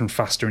faster and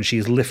faster, and she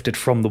is lifted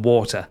from the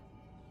water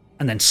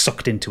and then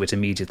sucked into it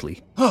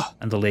immediately.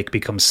 And the lake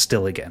becomes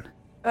still again.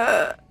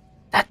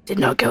 That did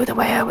not go the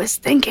way I was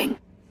thinking.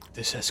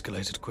 This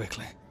escalated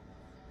quickly.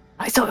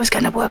 I thought it was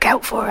going to work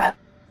out for her.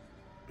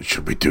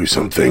 Should we do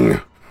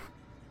something?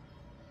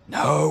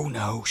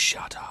 No,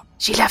 shut up.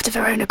 She left of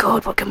her own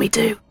accord. What can we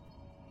do?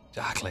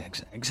 Exactly.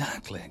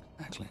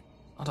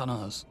 I don't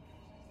know.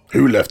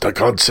 Who left? I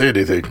can't say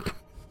anything.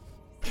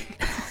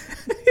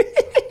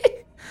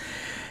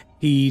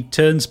 He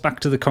turns back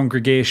to the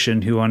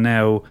congregation, who are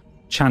now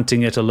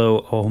chanting at a low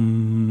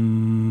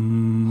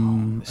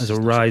as a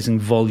rising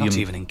volume not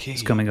even in key.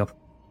 is coming up.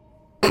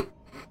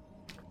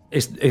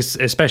 It's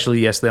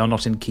especially, yes, they are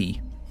not in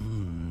key.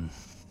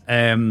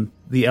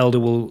 The elder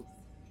will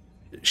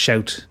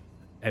shout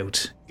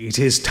out, "It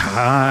is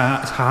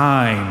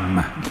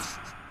time."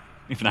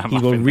 He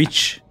will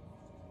reach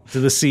to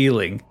the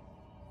ceiling,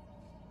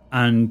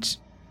 and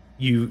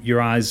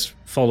your eyes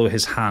follow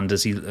his hand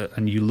as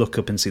and you look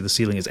up and see the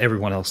ceiling as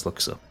everyone else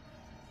looks up,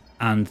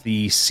 and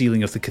the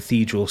ceiling of the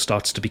cathedral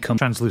starts to become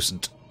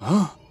translucent.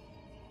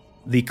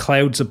 The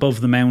clouds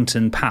above the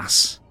mountain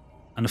pass,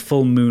 and a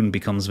full moon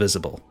becomes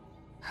visible.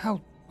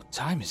 What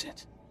time is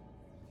it?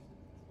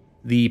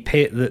 The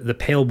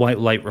pale white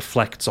light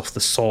reflects off the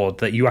sword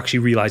that you actually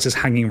realise is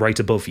hanging right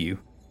above you.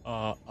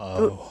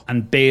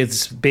 And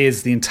bathes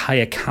the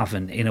entire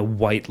cavern in a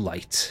white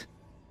light.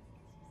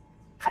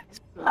 That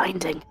is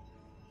blinding.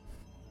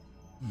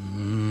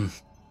 I'm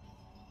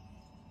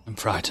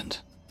frightened.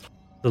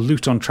 The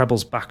lute on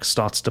Treble's back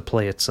starts to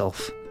play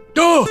itself.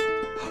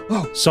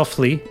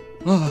 Softly,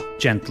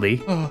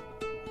 gently.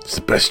 It's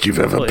the best you've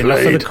ever played. Enough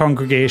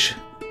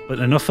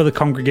for the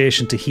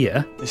congregation to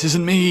hear. This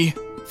isn't me.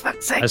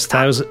 As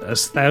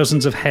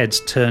thousands of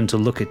heads turn to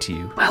look at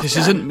you. Well this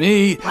done. Isn't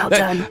me. Well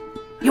done.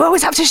 You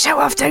always have to show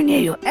off, don't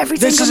you? Every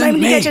This single isn't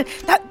moment me. you get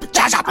to...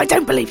 Shut up! I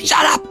don't believe you.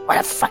 Shut up!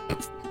 Whatever.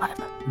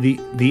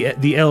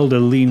 The elder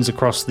leans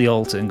across the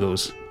altar and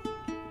goes,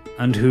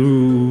 "And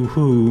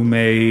who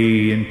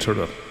may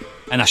interrupt?"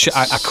 And I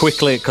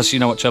quickly, because you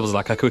know what Treble's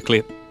like, I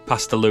quickly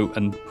pass the lute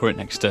and put it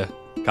next to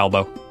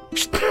Calbo.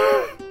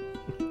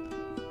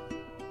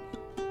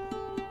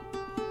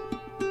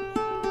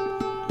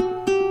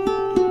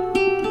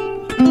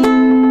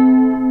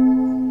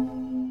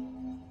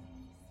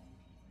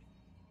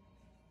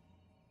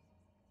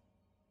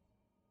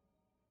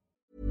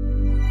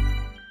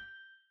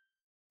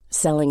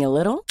 Selling a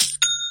little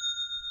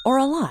or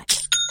a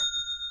lot?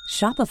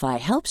 Shopify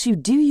helps you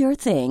do your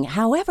thing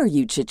however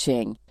you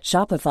cha-ching.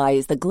 Shopify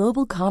is the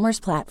global commerce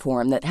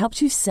platform that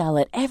helps you sell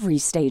at every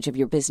stage of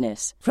your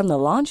business. From the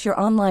launch your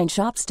online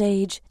shop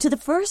stage to the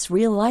first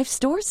real-life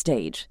store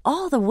stage,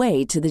 all the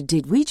way to the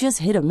did we just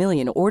hit a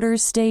million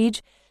orders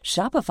stage.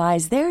 Shopify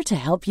is there to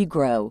help you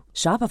grow.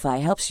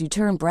 Shopify helps you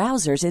turn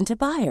browsers into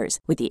buyers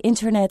with the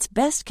internet's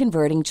best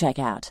converting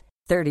checkout.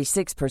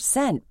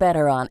 36%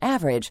 better on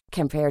average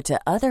compared to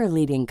other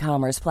leading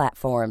commerce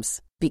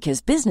platforms.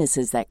 Because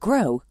businesses that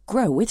grow,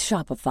 grow with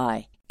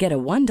Shopify. Get a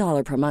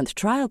 $1 per month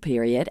trial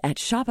period at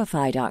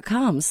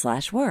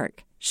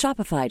shopify.com/work.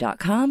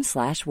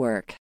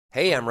 Shopify.com/work.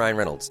 Hey, I'm Ryan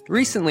Reynolds.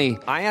 Recently,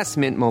 I asked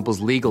Mint Mobile's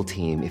legal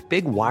team if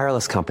big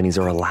wireless companies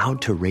are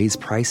allowed to raise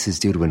prices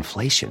due to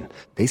inflation.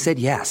 They said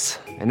yes.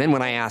 And then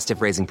when I asked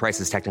if raising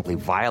prices technically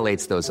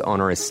violates those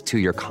onerous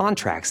 2-year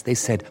contracts, they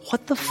said,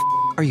 "What the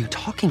are you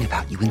talking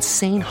about, you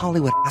insane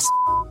Hollywood ass?"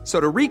 So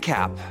to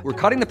recap, we're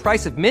cutting the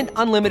price of Mint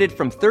Unlimited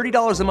from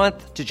 $30 a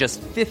month to just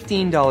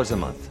 $15 a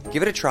month.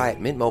 Give it a try at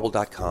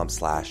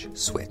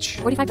mintmobile.com/switch.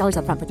 $45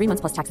 up front for 3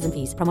 months plus taxes and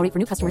fees. Promo rate for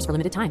new customers for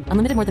limited time.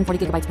 Unlimited more than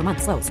 40 gigabytes per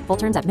month. Slows full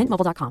terms at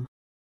mintmobile.com.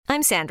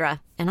 I'm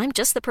Sandra, and I'm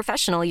just the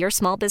professional your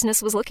small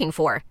business was looking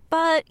for.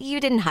 But you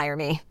didn't hire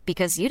me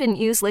because you didn't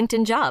use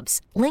LinkedIn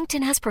Jobs.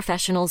 LinkedIn has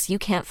professionals you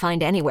can't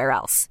find anywhere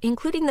else,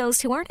 including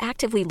those who aren't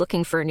actively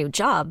looking for a new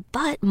job,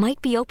 but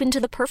might be open to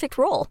the perfect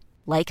role,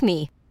 like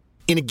me.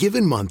 In a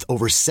given month,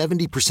 over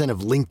 70%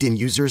 of LinkedIn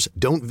users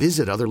don't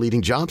visit other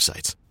leading job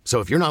sites. So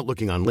if you're not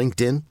looking on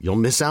LinkedIn, you'll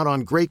miss out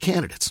on great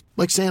candidates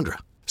like Sandra.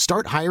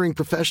 Start hiring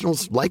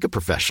professionals like a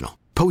professional.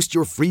 Post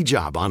your free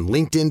job on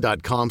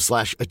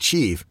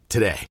linkedin.com/achieve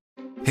today.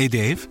 Hey,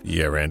 Dave.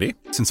 Yeah, Randy.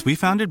 Since we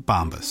founded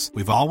Bombas,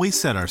 we've always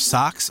said our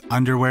socks,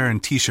 underwear,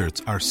 and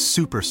T-shirts are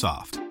super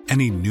soft.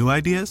 Any new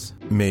ideas?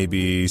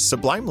 Maybe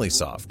sublimely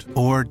soft.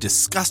 Or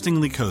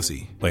disgustingly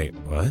cozy. Wait,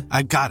 what?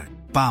 I got it.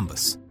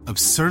 Bombas.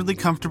 Absurdly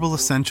comfortable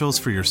essentials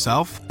for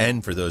yourself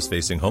and for those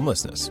facing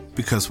homelessness.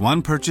 Because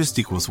one purchased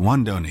equals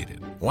one donated.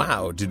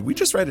 Wow, did we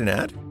just write an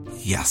ad?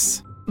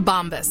 Yes.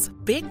 Bombas.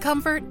 Big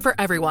comfort for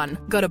everyone.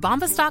 Go to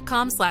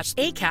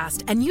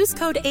bombas.com/ACAST and use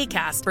code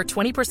ACAST for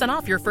 20%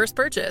 off your first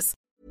purchase.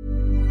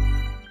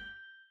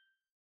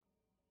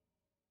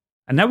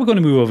 And now we're going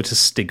to move over to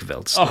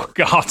Stigveld. Oh,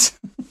 God.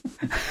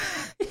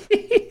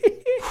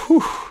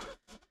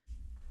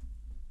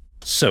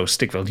 So,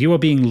 Stigveld, you are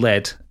being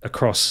led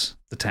across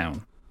the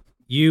town.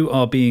 You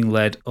are being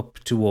led up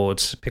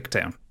towards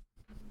Picktown,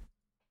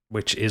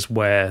 which is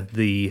where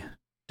the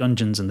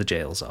dungeons and the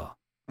jails are.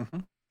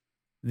 Mm-hmm.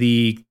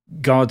 The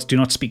guards do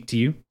not speak to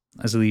you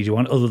as they lead you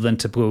on, other than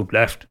to go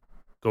left,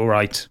 go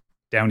right,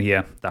 down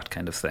here, that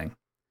kind of thing.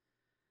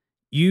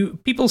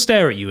 People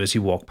stare at you as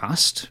you walk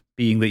past,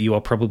 being that you are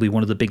probably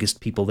one of the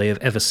biggest people they have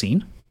ever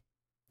seen,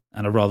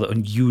 and a rather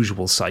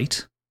unusual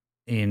sight,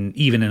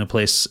 even in a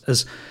place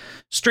as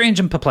strange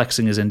and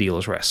perplexing as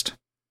Indealer's Rest.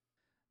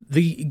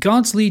 The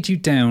guards lead you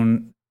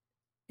down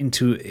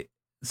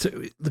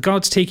the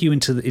guards take you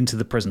into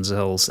the prison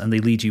cells, and they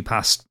lead you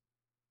past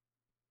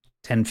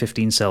 10,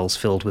 15 cells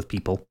filled with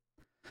people.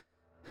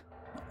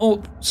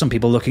 Or some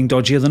people looking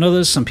dodgier than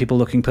others, some people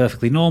looking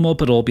perfectly normal,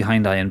 but all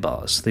behind iron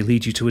bars. They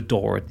lead you to a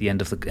door at the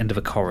end of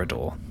a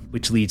corridor,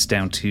 which leads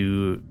down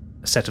to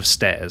a set of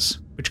stairs,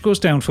 which goes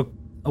down for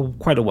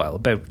quite a while,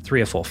 about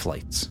 3 or 4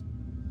 flights.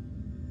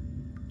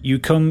 You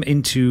come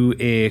into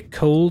a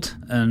cold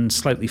and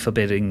slightly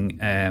forbidding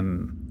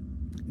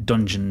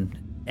dungeon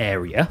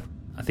area,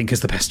 I think is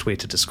the best way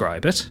to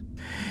describe it.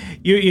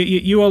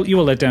 You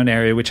are led down an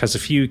area which has a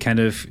few kind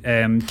of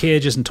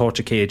cages and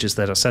torture cages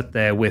that are set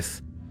there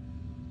with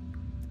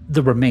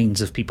the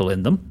remains of people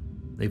in them.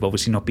 They've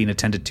obviously not been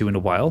attended to in a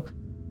while.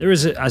 There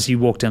is, as you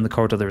walk down the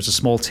corridor, there is a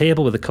small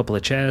table with a couple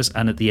of chairs,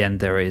 and at the end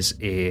there is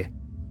a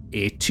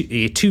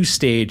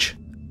 2-stage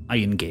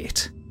iron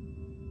gate.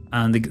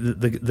 And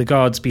the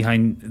guard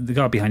behind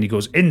you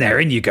goes, "In there,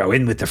 in you go,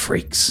 in with the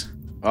freaks."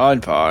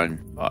 Fine.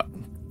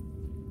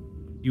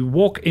 You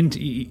walk into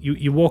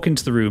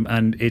the room,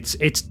 and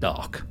it's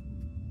dark.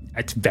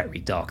 It's very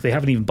dark. They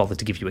haven't even bothered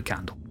to give you a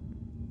candle.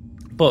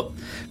 But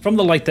from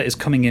the light that is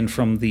coming in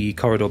from the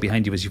corridor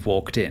behind you as you've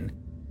walked in,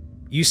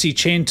 you see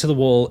chained to the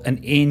wall an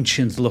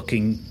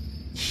ancient-looking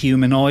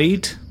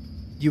humanoid,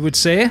 you would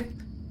say.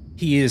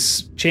 He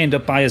is chained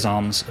up by his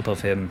arms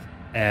above him.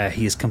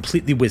 He is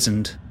completely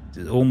wizened.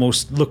 It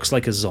almost looks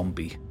like a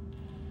zombie.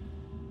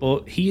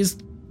 But he is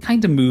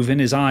kind of moving.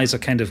 His eyes are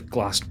kind of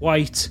glassed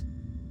white.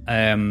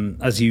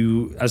 As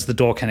the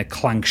door kind of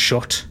clanks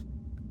shut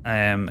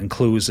and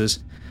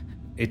closes,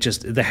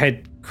 the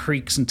head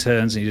creaks and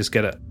turns, and you just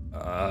get it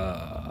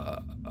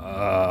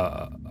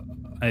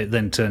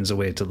then turns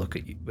away to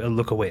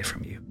look away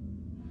from you.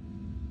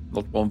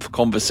 Not one for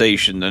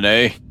conversation, then,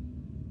 eh?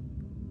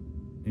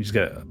 You just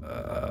go.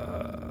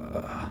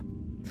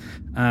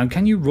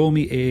 Can you roll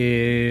me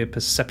a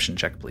perception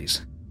check,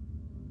 please?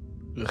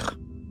 Ugh.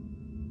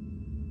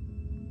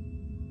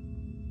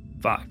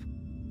 5.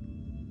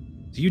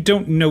 So you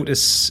don't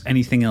notice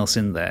anything else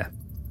in there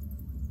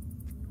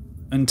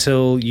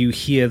until you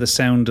hear the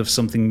sound of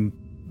something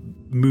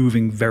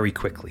moving very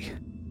quickly.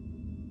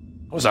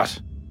 What was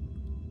that?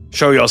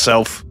 Show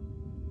yourself.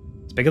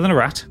 It's bigger than a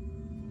rat.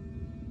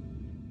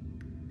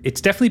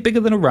 It's definitely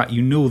bigger than a rat,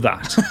 you know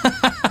that.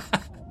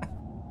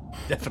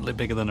 Definitely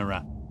bigger than a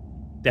rat.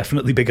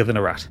 Definitely bigger than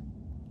a rat.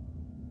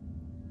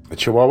 A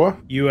chihuahua?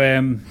 You,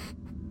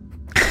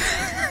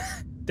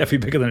 definitely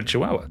bigger than a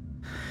chihuahua.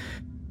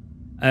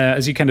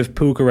 As you kind of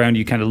poke around,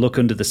 you kind of look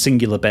under the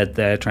singular bed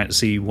there, trying to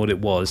see what it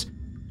was,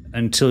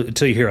 until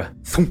you hear a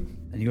thump,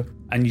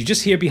 and you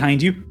just hear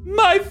behind you,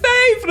 "My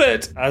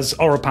favourite!" as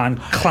Orapan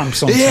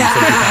clamps onto you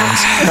from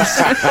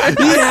behind.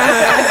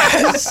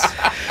 Yes!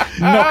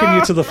 Knocking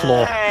you to the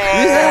floor.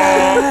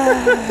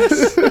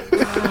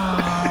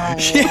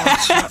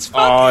 Yes!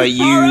 What are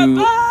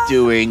you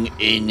doing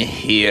in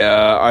here?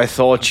 I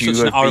thought you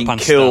had been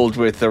killed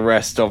with the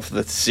rest of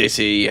the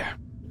city.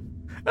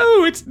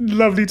 "Oh, it's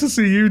lovely to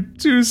see you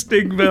too,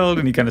 Stigveld."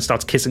 And he kind of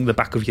starts kissing the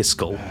back of your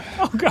skull.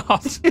 Oh,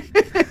 God.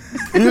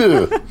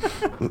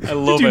 I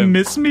love Did you him.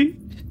 miss me?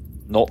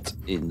 Not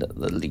in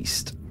the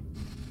least.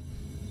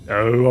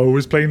 "Oh,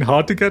 always playing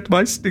hard to get,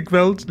 my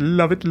Stigveld.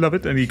 Love it, love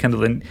it." And he kind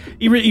of then...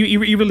 He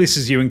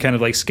releases you and kind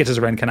of like skitters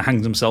around, kind of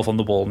hangs himself on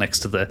the wall next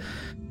to the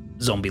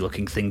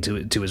zombie-looking thing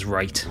to his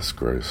right. That's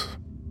gross.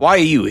 Why are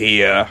you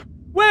here?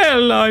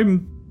 "Well,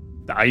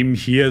 I'm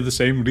here the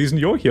same reason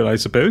you're here, I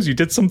suppose. You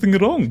did something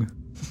wrong."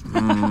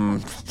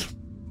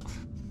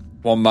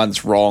 One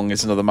man's wrong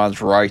is another man's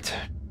right.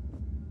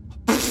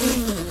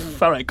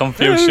 Very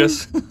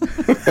Confucius.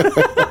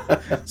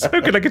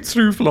 Spoken like a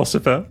true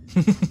philosopher.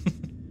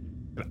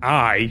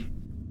 I'm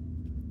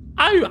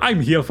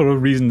here for a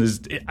reason.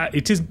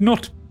 It is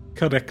not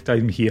correct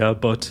I'm here,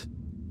 but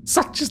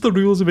such is the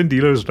rules of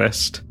Endealer's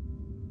Rest.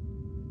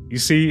 You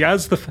see,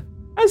 as the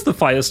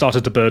fire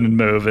started to burn in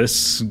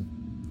Mervis,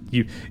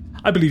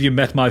 I believe you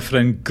met my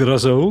friend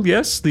Gruzol,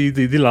 yes? The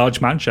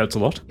large man, shouts a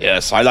lot.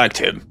 Yes, I liked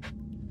him.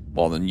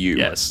 More than you.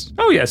 Yes.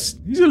 Oh, yes.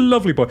 He's a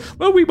lovely boy.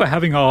 Well, we were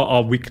having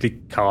our weekly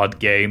card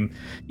game,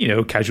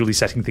 casually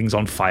setting things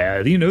on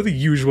fire. The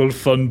usual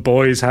fun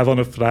boys have on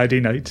a Friday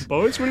night.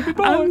 Boys will be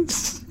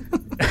boys.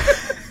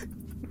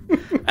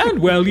 And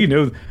well,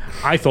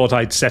 I thought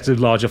I'd set a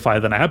larger fire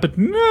than I had, but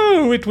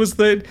no, it was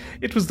those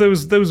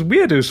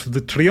weirdos from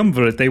the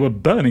Triumvirate. They were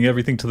burning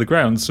everything to the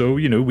ground, so,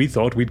 we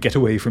thought we'd get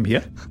away from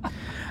here.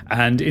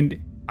 And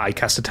I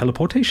cast a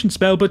teleportation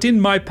spell, but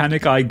in my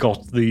panic, I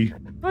got the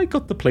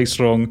place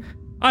wrong.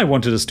 I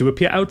wanted us to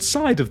appear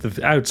outside of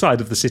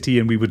the city,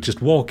 and we would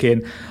just walk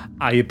in.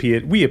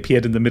 We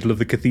appeared in the middle of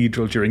the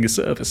cathedral during a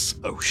service.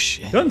 Oh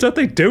shit! Turns out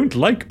they don't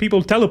like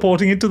people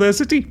teleporting into their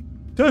city.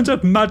 Turns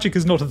out magic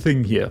is not a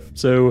thing here.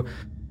 So,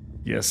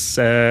 yes,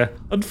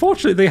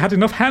 unfortunately, they had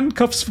enough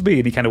handcuffs for me.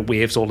 And he kind of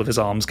waves all of his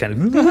arms,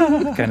 kind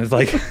of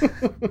like.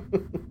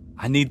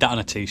 I need that on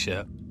a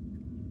t-shirt.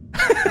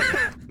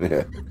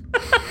 Yeah.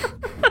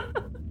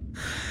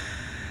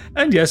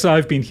 And yes,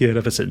 I've been here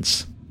ever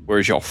since.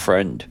 Where's your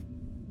friend?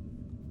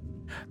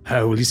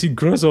 well, you see,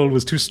 Grozol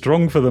was too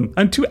strong for them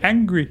and too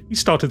angry. He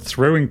started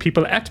throwing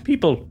people at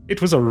people.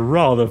 It was a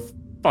rather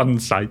fun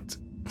sight.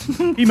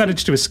 He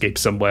managed to escape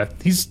somewhere.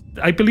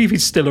 I believe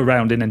he's still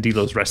around in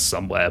Endilo's Rest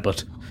somewhere,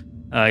 but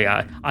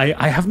I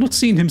have not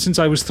seen him since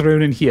I was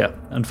thrown in here.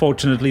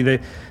 Unfortunately,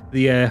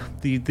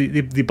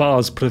 the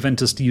bars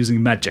prevent us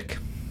using magic.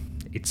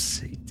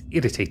 It's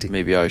irritating.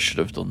 Maybe I should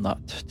have done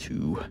that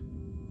too.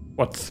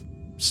 What?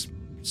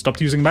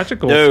 Stopped using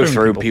magic? Or no,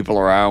 throw people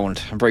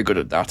around. I'm very good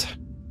at that.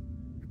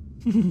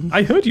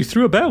 I heard you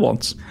threw a bear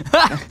once.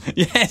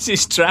 Yes,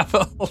 it's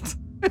travelled.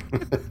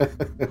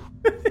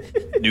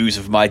 News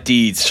of my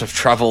deeds have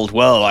travelled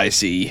well, I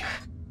see.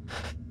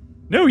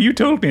 No, you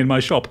told me in my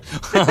shop.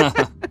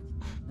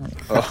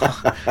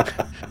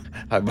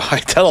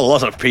 I tell a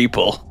lot of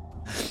people.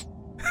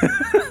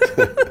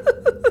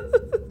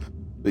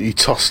 That you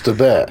tossed a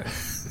bear.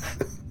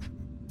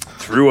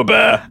 Threw a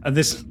bear. And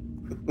this...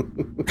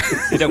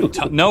 They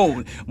don't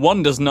no,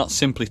 one does not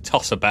simply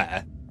toss a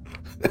bear.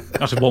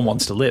 Not if one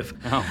wants to live.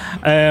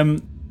 Oh.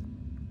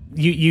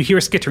 You hear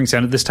a skittering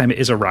sound, and this time it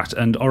is a rat,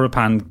 and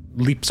Orapan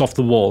leaps off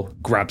the wall,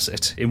 grabs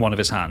it in one of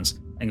his hands,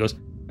 and goes,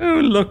 "Oh,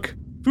 look,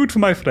 food for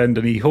my friend,"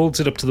 and he holds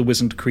it up to the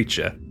wizened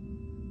creature,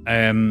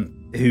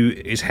 who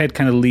his head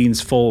kind of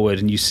leans forward,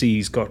 and you see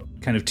he's got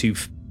kind of two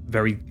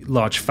very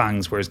large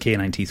fangs where his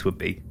canine teeth would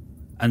be,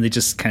 and they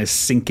just kind of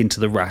sink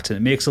into the rat, and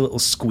it makes a little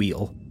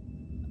squeal,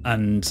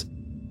 and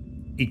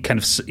he kind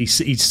of he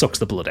sucks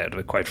the blood out of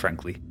it, quite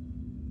frankly.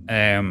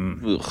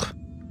 And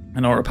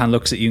Orapan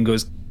looks at you and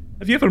goes,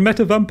 "Have you ever met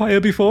a vampire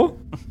before?"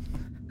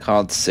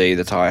 Can't say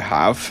that I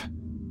have.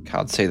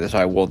 Can't say that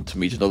I want to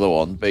meet another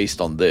one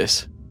based on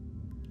this.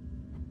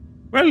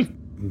 Well,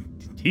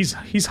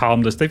 he's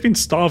harmless. They've been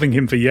starving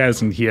him for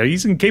years in here.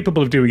 He's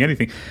incapable of doing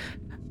anything.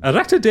 A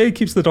rat a day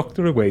keeps the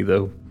doctor away,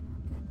 though.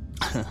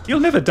 He'll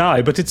never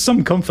die, but it's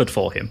some comfort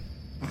for him.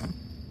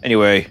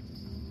 Anyway,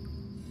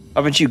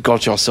 haven't you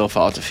got yourself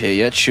out of here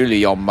yet? Surely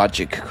your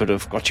magic could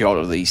have got you out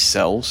of these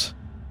cells.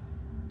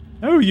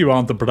 Oh, you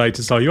aren't the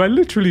brightest, are you? I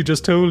literally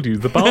just told you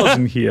the bars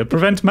in here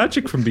prevent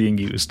magic from being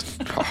used.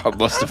 Oh, I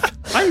must have.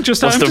 I'm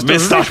just missed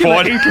a that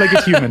one.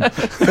 eight-legged human.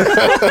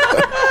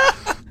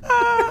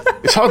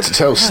 It's hard to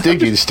tell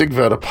Stig and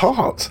Stigveld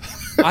apart.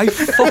 I'm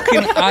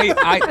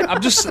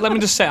just. Let me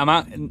just say,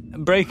 I'm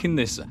breaking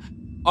this.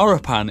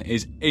 Orapan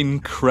is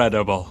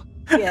incredible.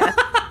 Yeah.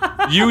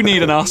 You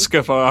need an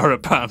Oscar for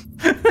Orapan,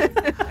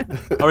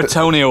 or a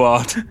Tony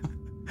Award,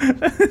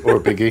 or a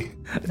Biggie.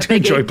 I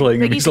enjoy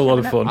playing him. He's a lot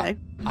of fun.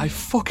 I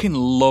fucking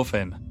love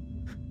him.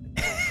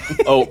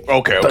 Oh,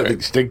 okay. I don't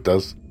think Stig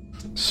does.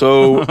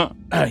 So,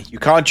 you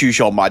can't use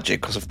your magic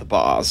because of the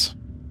bars.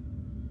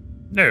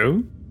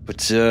 No. But,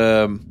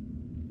 could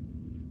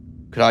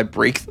I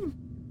break them?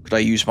 Could I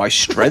use my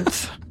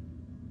strength?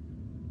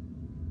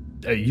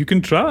 You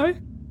can try.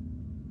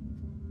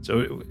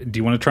 So, do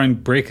you want to try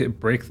and break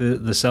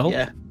the cell?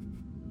 Yeah.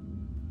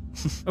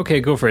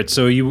 Okay, go for it.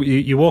 So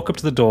you walk up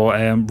to the door.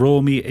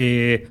 Roll me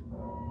a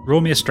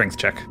strength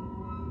check.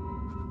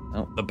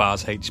 Oh, the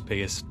bar's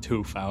HP is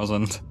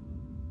 2,000.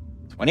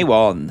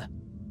 21.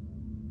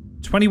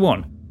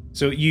 21.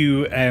 So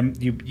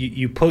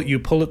you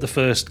pull at the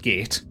first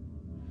gate,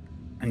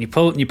 and you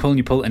pull and you pull and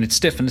you pull, and it's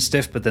stiff,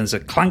 but then there's a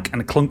clank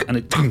and a clunk and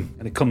it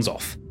comes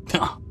off.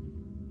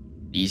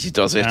 Easy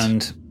does it.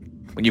 And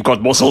when you've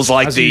got muscles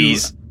like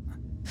these.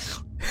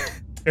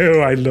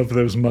 Oh, I love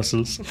those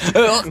muscles.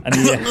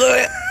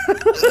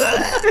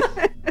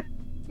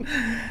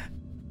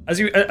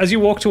 As you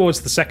walk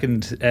towards the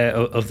second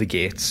of the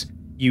gates,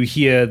 you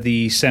hear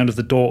the sound of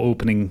the door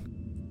opening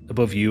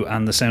above you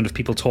and the sound of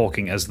people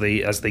talking as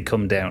they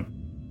come down.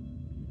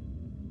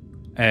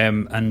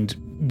 And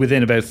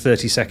within about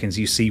 30 seconds,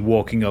 you see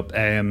walking up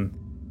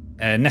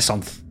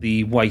Nesonth,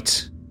 the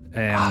white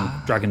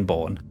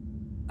dragonborn,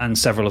 and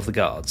several of the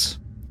guards.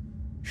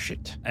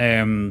 Shit.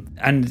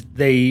 And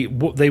they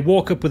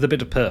walk up with a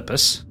bit of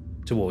purpose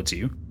towards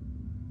you.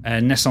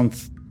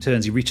 Nesonth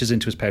turns, he reaches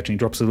into his pouch and he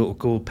drops a little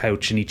gold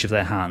pouch in each of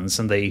their hands,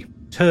 and they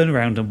turn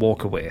around and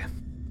walk away.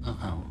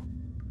 Uh-oh.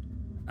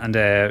 And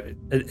at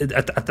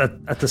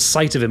the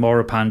sight of him,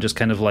 Orapan just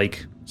kind of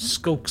like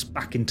skulks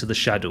back into the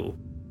shadow.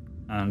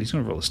 And he's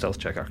going to roll a stealth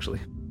check, actually.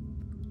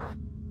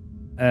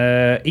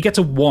 He gets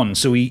a 1,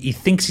 so he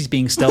thinks he's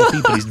being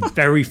stealthy, but he's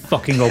very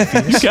fucking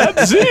obvious. You can't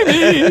see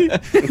me!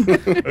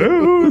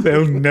 Oh,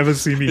 they'll never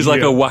see me. He's here.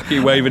 like a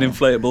wacky waving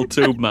inflatable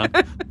tube man.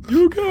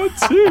 You can't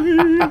see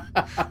me.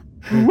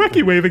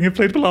 Wacky waving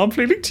inflatable arm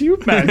flailing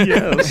tube man,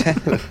 yes.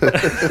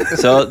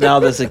 So now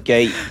there's a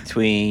gate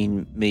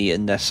between me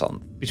and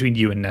Nesonth. Between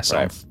you and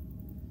Nesonth.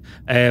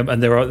 Right.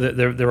 And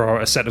there are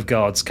a set of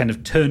guards kind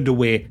of turned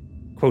away,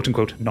 quote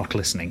unquote, not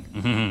listening.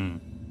 Mm-hmm.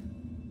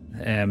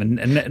 And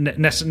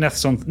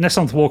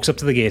Nesonth walks up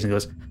to the gate and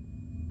goes,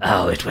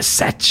 "Oh, it was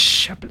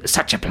such a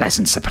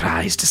pleasant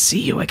surprise to see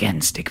you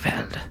again,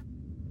 Stigveld."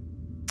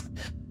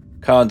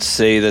 Can't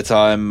say that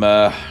I'm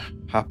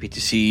happy to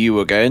see you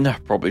again. I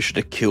probably should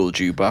have killed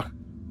you back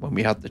when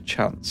we had the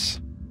chance.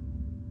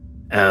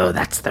 Oh,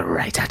 that's the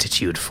right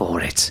attitude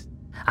for it.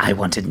 I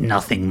wanted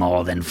nothing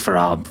more than for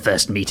our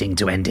first meeting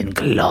to end in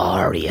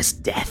glorious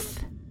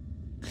death.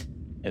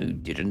 Who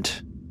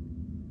didn't?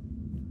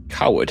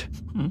 Coward.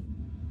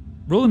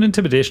 Roll an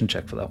intimidation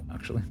check for that one,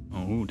 actually.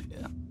 Oh,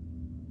 dear.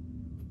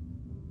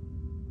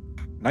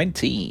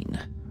 19.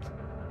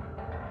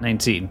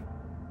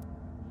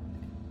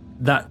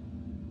 That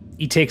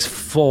he takes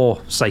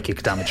 4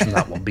 psychic damage from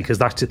that one because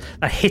that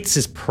hits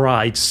his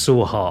pride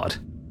so hard.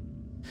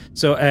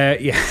 So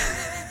yeah.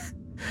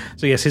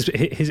 So yes,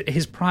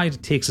 his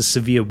pride takes a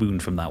severe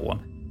wound from that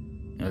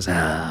one. He goes,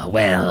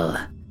 well,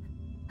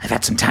 I've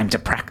had some time to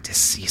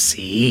practice, you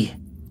see.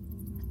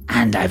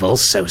 And I've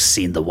also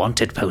seen the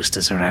wanted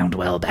posters around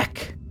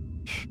Welbeck.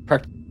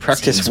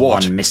 Practice Seems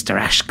what? One Mr.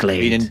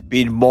 Ashglade.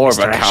 Being more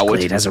Mr. of a coward.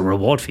 Ashglade has a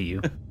reward for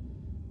you.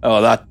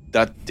 Oh, that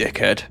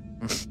dickhead.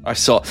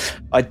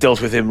 I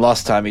dealt with him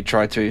last time he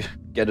tried to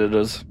get at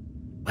us.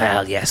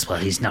 Well, yes,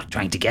 he's not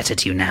trying to get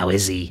at you now,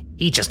 is he?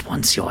 He just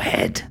wants your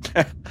head.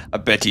 I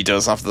bet he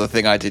does after the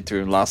thing I did to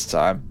him last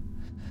time.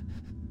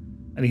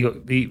 And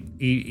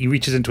he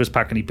reaches into his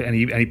pack and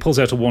he pulls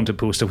out a wanted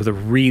poster with a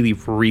really,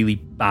 really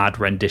bad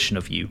rendition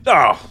of you.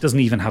 Oh. Doesn't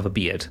even have a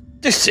beard.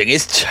 This thing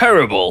is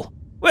terrible.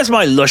 Where's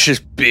my luscious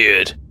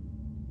beard?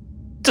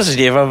 Doesn't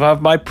even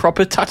have my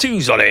proper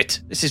tattoos on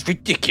it. This is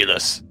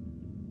ridiculous.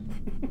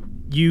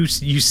 You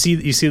see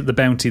that the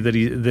bounty that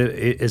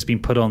it has been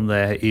put on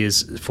there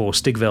is for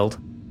Stigveld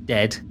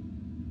dead,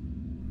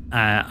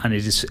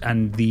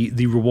 and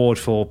the reward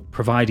for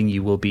providing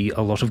you will be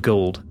a lot of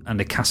gold and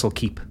a castle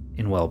keep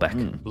in Welbeck.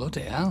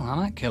 Bloody hell, I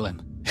might kill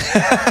him.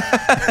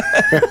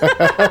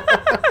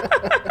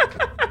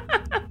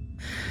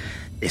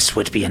 This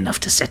would be enough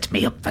to set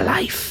me up for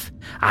life.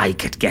 I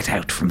could get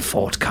out from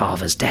Fort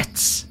Carver's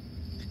debts.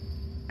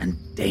 And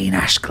Dane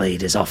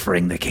Ashglade is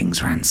offering the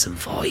king's ransom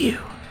for you.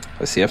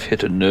 I see I've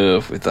hit a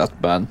nerve with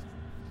that man.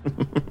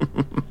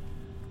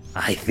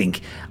 I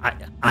think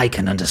I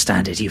can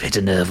understand it. You've hit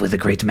a nerve with a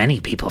great many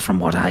people from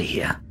what I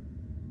hear.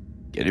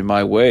 Get in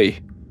my way.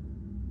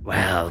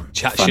 Well,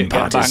 chat fun shit,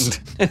 part get is...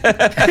 banged.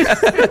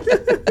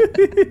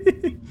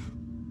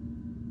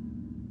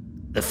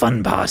 The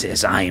fun part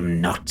is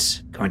I'm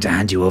not going to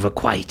hand you over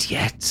quite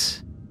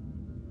yet.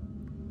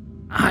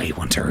 I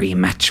want a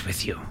rematch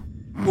with you.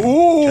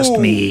 Ooh. Just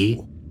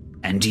me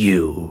and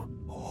you.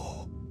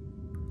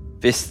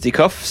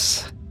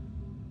 Fisticuffs?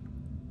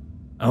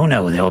 Oh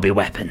no, there will be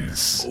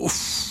weapons.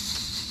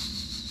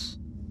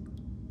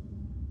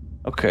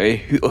 Okay,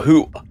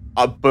 who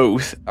are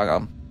both? Hang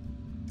on.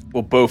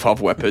 We'll both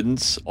have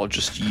weapons, or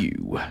just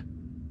you?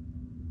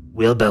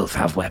 We'll both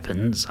have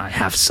weapons. I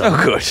have some.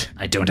 Oh, good.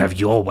 I don't have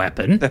your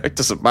weapon. It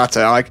doesn't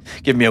matter.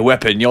 Give me a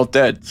weapon, you're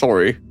dead.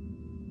 Sorry.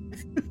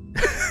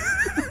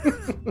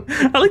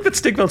 I like that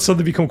Stigveld's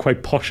suddenly become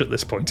quite posh at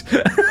this point.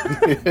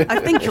 I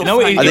think you're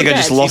I think I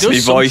just lost my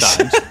voice.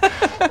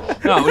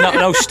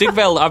 No,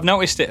 Stigveld, I've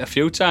noticed it a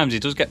few times. He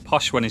does get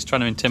posh when he's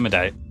trying to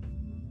intimidate.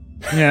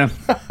 Yeah.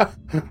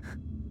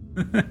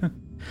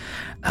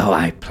 Oh,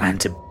 I plan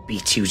to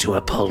beat you to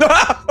a pulp,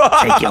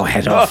 take your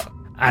head off,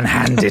 and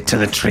hand it to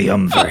the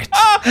triumvirate.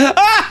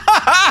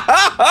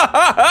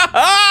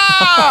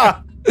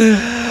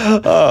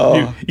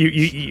 Oh.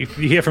 You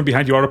hear from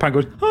behind you, Oropan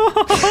goes,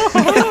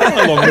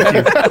 along with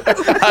you.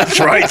 That's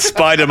right,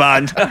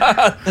 Spider-Man.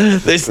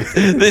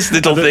 This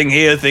little thing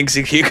here thinks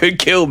he could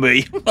kill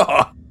me.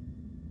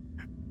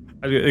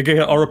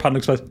 Oropan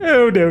looks like,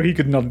 oh no, he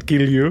could not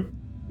kill you.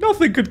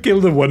 Nothing could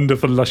kill the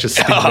wonderful, luscious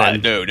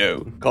Stigveld. No,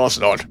 of course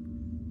not.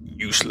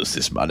 Useless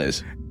this man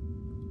is.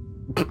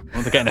 Well,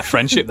 they're getting a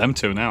friendship, them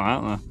two now,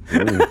 aren't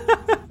they?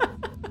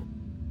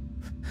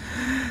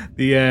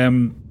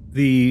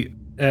 The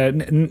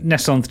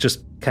Nesonth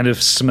just kind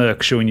of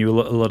smirks, showing you a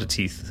lot of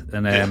teeth,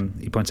 and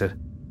he points out,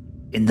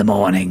 in the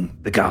morning,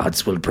 the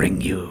guards will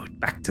bring you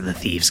back to the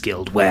Thieves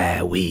Guild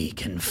where we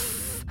can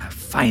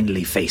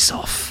finally face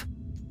off.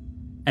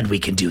 And we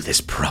can do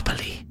this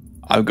properly.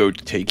 I'm going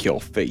to take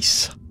your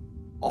face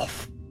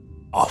off.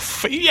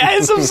 Off?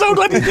 Yes, I'm so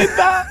glad you did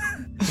that.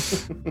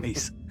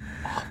 Face.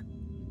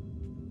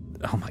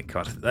 Oh my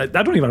god, I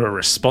don't even have a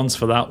response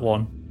for that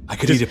one. I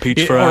could eat a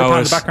peach for Oropan hours.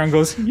 in the background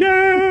goes,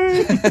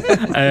 yay!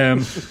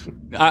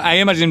 I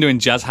imagine him doing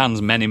jazz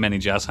hands, many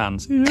jazz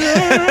hands.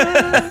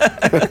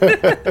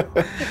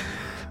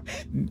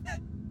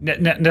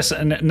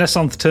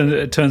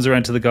 Nesonth turns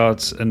around to the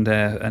guards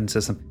and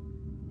says to them,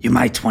 you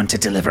might want to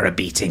deliver a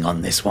beating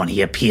on this one.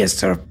 He appears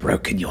to have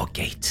broken your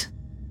gate.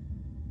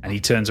 And he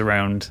turns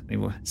around.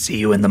 See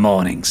you in the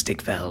morning,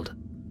 Stigveld.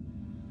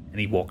 And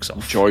he walks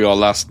off. Enjoy your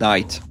last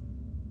night.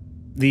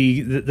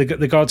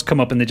 The guards come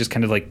up and they just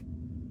kind of like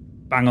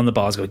bang on the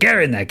bars, go,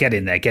 get in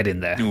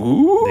there.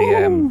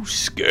 Ooh,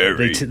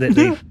 scary.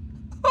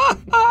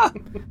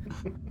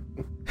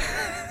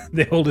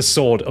 They hold a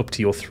sword up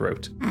to your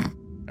throat.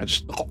 I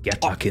just get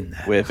back in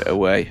there. Wave it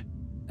away.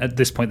 At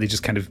this point, they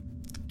just kind of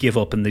give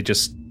up and they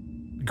just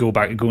go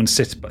and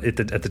sit at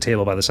the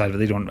table by the side of it.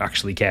 They don't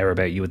actually care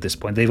about you at this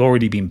point. They've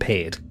already been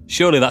paid.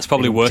 Surely that's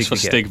probably worse for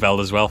Stigveld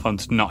as well, for him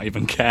to not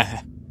even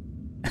care.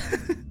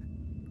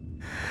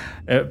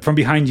 From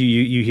behind you,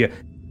 you hear,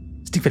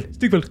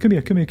 Stigveld, come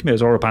here.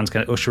 As Oropan's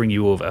kind of ushering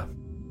you over.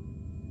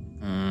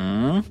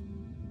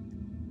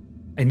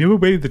 I know a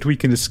way that we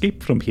can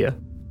escape from here.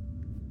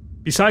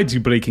 Besides you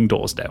breaking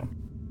doors down.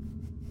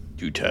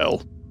 Do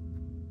tell.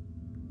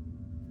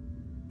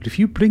 But if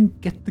you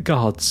get the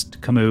guards to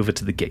come over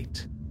to the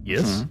gate,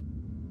 yes?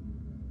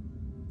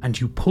 And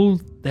you pull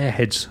their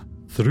heads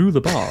through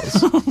the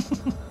bars,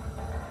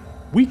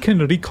 we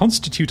can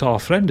reconstitute our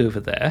friend over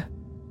there,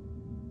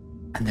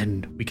 and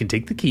then we can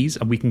take the keys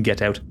and we can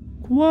get out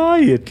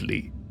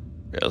quietly.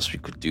 Yes, we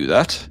could do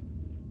that.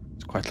 I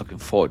was quite looking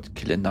forward to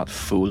killing that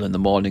fool in the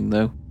morning,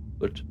 though.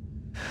 But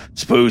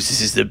suppose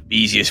this is the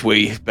easiest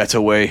way,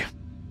 better way.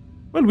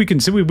 Well, we can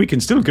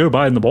still go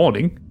by in the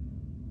morning.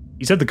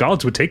 He said the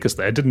guards would take us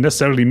there. It didn't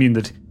necessarily mean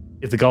that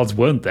if the guards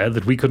weren't there,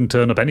 that we couldn't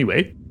turn up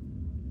anyway.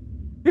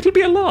 It'll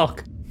be a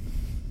lark.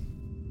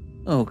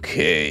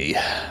 Okay,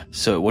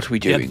 so what are we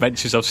doing? The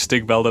Adventures of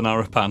Stigveld and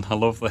Oropan. I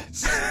love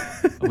this.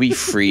 Are we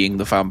freeing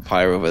the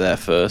vampire over there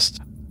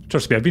first?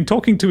 Trust me, I've been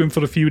talking to him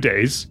for a few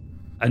days,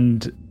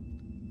 and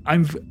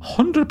I'm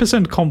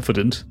 100%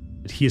 confident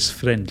that he is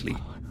friendly.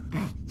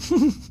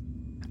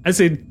 As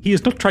in, he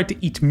has not tried to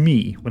eat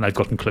me when I've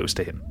gotten close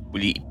to him.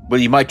 Well,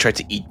 he might try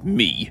to eat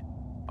me.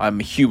 I'm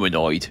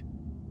humanoid.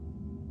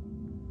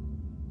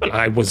 Well,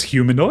 I was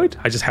humanoid.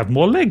 I just have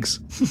more legs.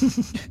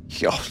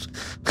 God.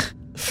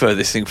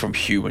 Furthest thing from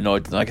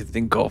humanoid than I can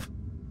think of.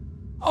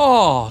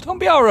 Oh, don't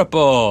be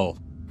horrible.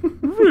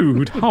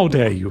 Rude. How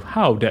dare you?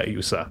 How dare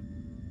you, sir?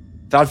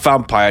 That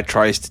vampire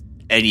tries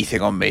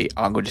anything on me,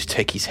 I'm going to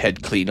take his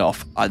head clean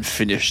off and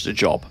finish the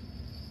job.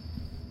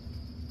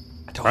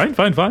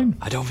 Fine.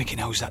 I don't think he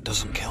knows that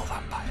doesn't kill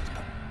vampires,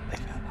 but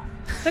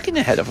taking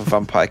the head off a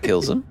vampire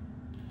kills them.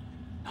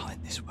 Not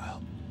in this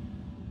world.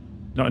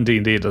 Not in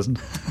D&D, it doesn't.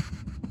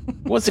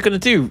 What's it going to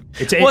do?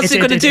 What's it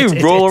going to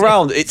do? Roll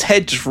around? Its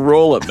head just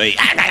roll at me.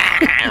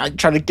 I'm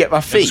trying to get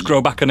my feet. Just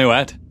grow back a new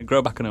head.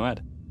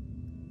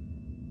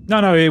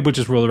 No, it would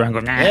just roll around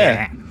going,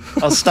 yeah.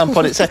 I'll stamp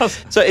on its head.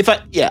 So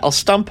I'll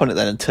stamp on it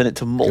then and turn it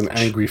to mulch. An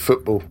angry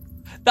football.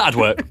 That'd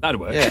work.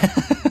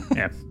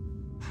 Yeah.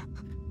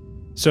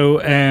 So,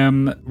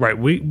 right,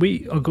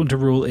 we are going to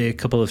roll a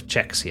couple of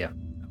checks here,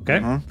 okay?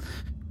 Mm-hmm.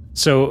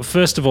 So,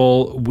 first of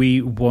all,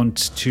 we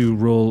want to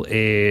roll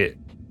a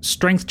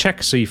strength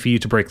check for you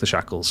to break the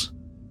shackles.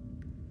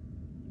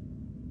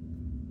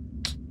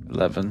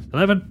 11.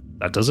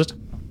 That does it.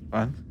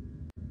 Fine.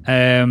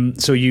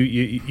 So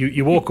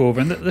you walk over,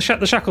 and the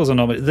shackles are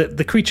normal.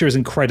 The creature is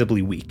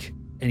incredibly weak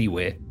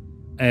anyway,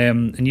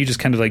 and you just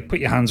kind of like put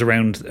your hands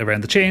around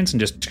the chains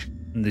and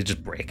they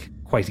just break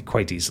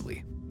quite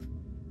easily.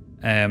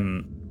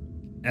 And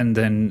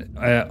then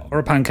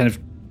Oropan kind of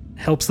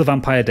helps the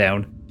vampire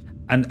down,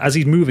 and as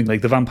he's moving,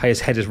 like the vampire's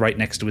head is right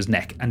next to his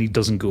neck, and he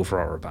doesn't go for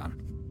Oropan.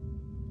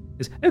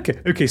 He's, okay,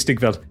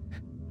 Stigveld.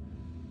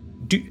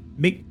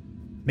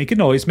 Make a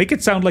noise, make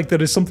it sound like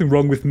there is something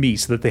wrong with me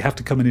so that they have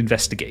to come and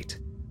investigate.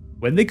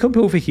 When they come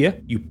over here,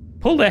 you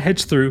pull their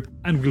heads through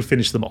and we'll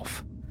finish them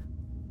off.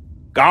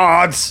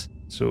 Guards!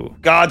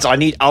 I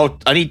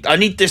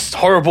need this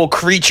horrible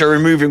creature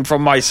removing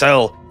from my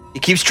cell. He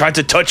keeps trying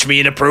to touch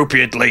me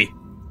inappropriately.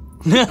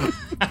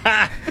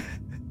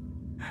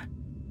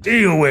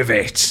 Deal with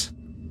it.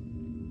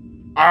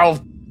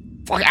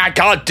 I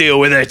can't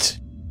deal with it.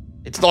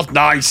 It's not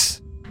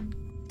nice.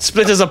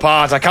 Split us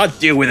apart. I can't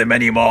deal with him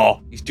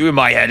anymore. He's doing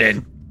my head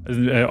in.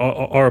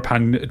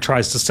 Oropan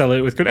tries to sell it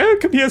with, come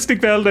here,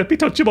 Stigveld, let me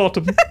touch your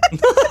bottom.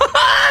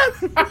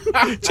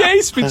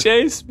 Chase me.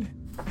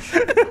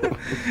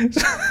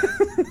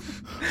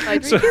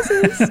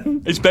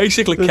 It's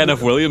basically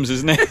Kenneth Williams,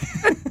 isn't it?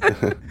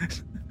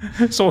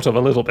 Sort of,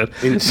 a little bit.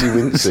 Incy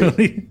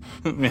wincy.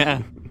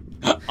 Yeah.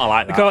 I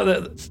like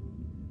that.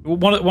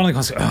 One of the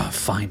guys goes, oh,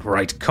 fine,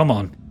 right, come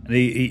on. And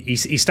he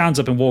stands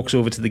up and walks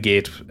over to the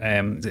gate.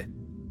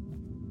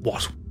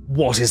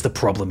 What is the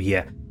problem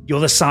here? You're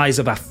the size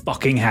of a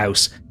fucking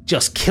house.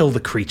 Just kill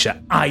the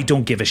creature. I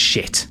don't give a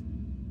shit.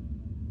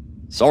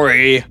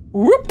 Sorry.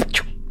 Whoop.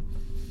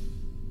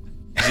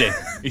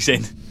 He's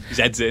in. His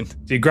head's in. So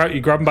you grab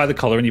him by the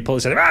collar and you pull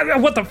his head.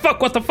 What the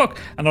fuck?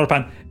 And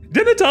Oropan,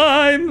 dinner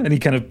time! And he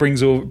kind of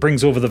brings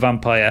over the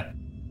vampire.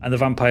 And the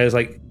vampire's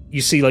like,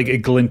 you see like a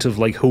glint of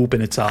like hope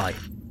in its eye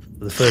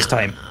for the first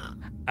time.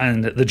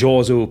 And the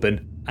jaws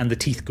open and the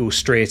teeth go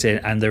straight in,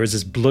 and there is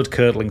this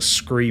blood-curdling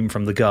scream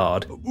from the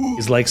guard.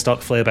 His legs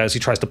start to flare about as he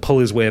tries to pull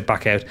his way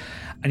back out.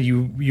 And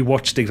you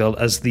watch Stigveld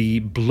as the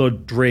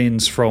blood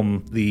drains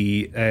from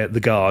the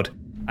guard.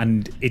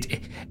 And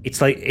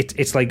it's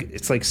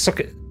like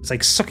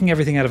sucking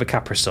everything out of a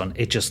Capri Sun.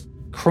 It just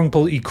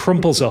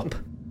crumples up.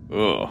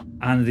 Ugh.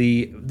 And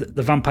the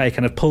vampire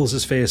kind of pulls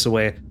his face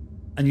away,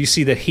 and you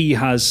see that he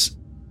has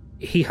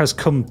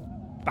come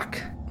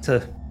back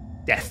to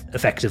death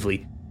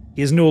effectively.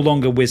 He is no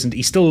longer wizened.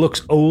 He still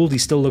looks old. He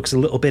still looks a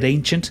little bit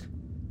ancient.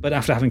 But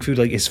after having food,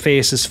 like his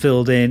face is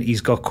filled in. He's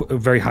got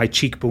very high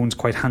cheekbones,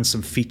 quite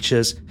handsome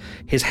features.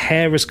 His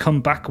hair has come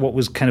back. What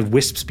was kind of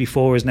wisps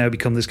before has now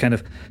become this kind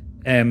of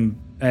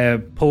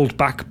pulled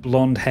back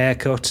blonde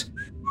haircut.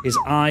 His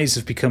eyes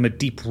have become a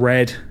deep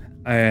red,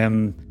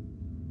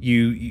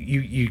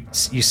 You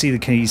see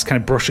he's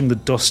kind of brushing the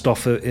dust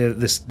off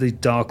the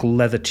dark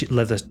leather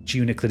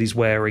tunic that he's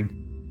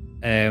wearing,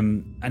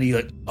 and he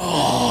like,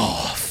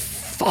 oh,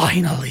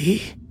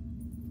 finally.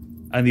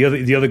 And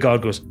the other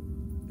guard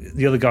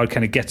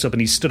kind of gets up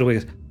and he stood away.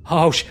 Goes,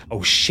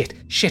 oh shit!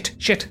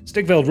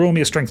 Stigveld, roll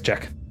me a strength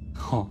check.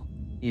 Huh.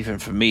 Even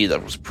for me,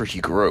 that was pretty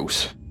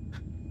gross.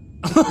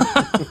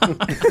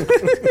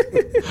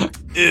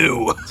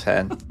 Ew.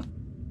 10.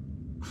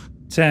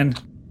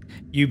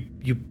 You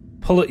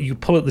pull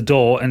at the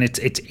door and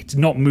it's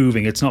not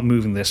moving. It's not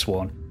moving. This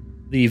one.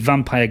 The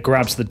vampire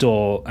grabs the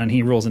door and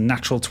he rolls a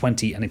natural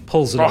 20 and it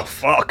pulls it off.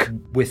 Fuck.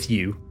 With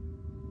you.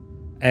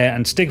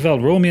 And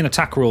Stigveld, roll me an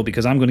attack roll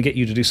because I'm going to get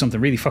you to do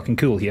something really fucking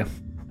cool here.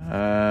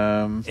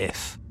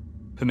 If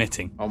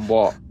permitting. On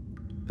what?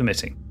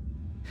 Permitting.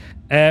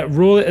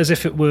 Roll it as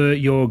if it were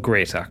your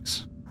great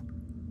axe.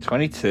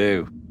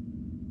 22.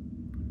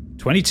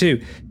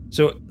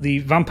 So the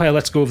vampire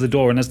lets go of the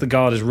door, and as the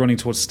guard is running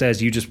towards the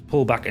stairs, you just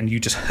pull back and you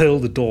just hurl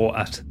the door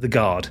at the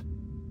guard,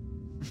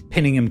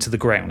 pinning him to the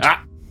ground.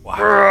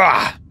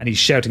 And he's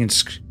shouting and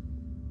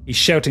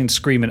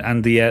screaming,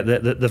 and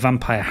the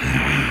vampire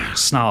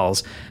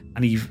snarls,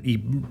 and he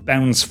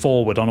bounds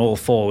forward on all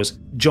fours,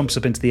 jumps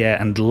up into the air,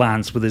 and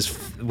lands with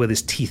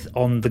his teeth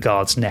on the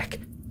guard's neck,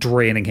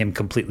 draining him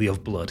completely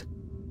of blood.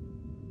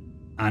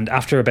 And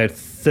after about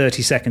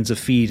 30 seconds of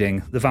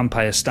feeding, the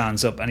vampire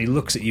stands up and he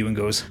looks at you and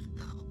goes,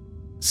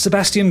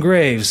 Sebastian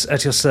Graves,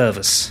 at your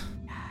service.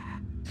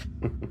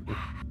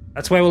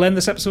 That's where we'll end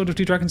this episode of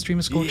Two Dragons Dream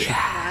of Scorch.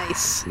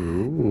 Nice.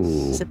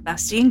 Ooh.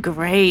 Sebastian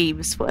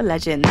Graves, what a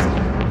legend.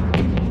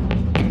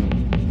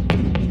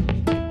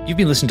 You've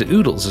been listening to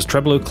Oodles as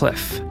Treblo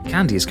Cliff,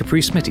 Candy as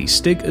Capri Smitty,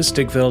 Stig as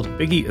Stigveld,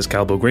 Biggie as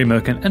Calbo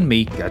Greymerkin, and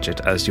me,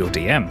 Gadget, as your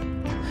DM.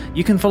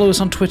 You can follow us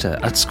on Twitter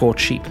at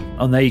ScorchSheep.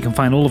 On there you can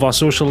find all of our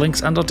social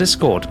links and our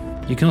Discord.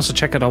 You can also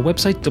check out our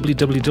website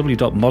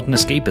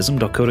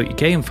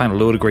www.modernescapism.co.uk and find a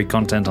load of great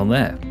content on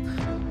there.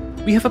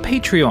 We have a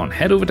Patreon.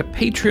 Head over to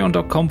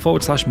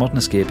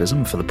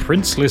patreon.com/modernescapism. For the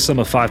princely sum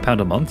of £5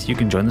 a month, you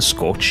can join the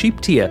Scorch Sheep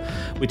tier,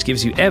 which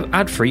gives you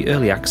ad-free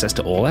early access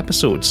to all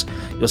episodes.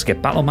 You also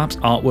get battle maps,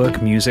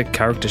 artwork, music,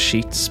 character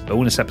sheets,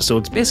 bonus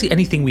episodes, basically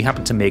anything we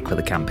happen to make for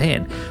the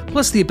campaign,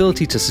 plus the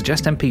ability to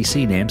suggest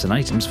NPC names and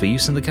items for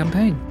use in the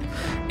campaign.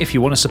 If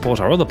you want to support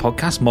our other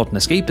podcast, Modern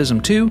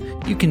Escapism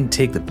 2, you can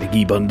take the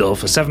Biggie bundle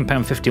for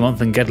 £7.50 a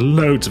month and get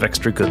loads of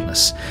extra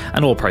goodness,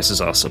 and all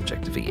prices are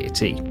subject to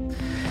VAT.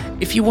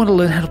 If you want to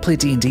learn how to play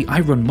D&D,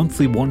 I run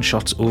monthly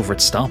one-shots over at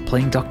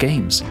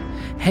startplaying.games.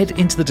 Head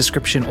into the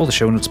description or the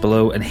show notes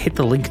below and hit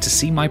the link to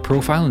see my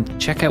profile and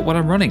check out what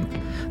I'm running.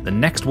 The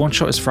next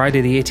one-shot is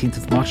Friday the 18th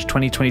of March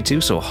 2022,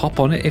 so hop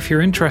on it if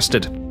you're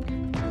interested.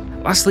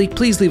 Lastly,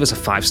 please leave us a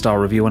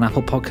 5-star review on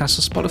Apple Podcasts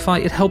or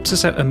Spotify. It helps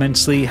us out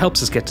immensely,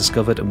 helps us get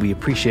discovered, and we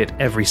appreciate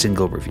every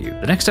single review.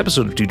 The next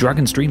episode of Two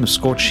Dragons Dream of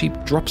Scorched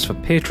Sheep drops for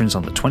patrons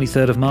on the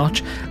 23rd of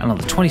March and on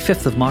the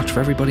 25th of March for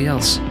everybody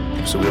else.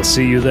 So we'll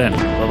see you then.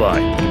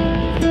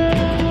 Bye-bye.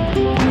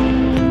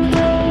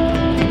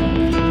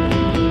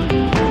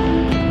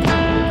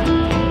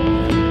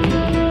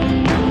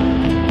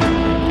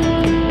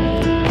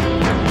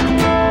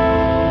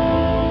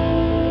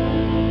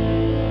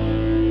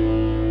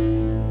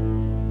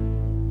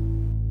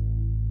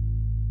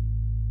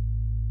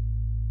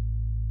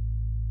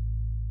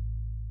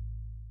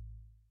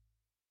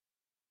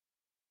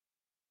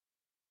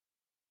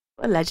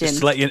 What a legend.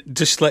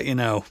 Just to let you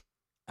know,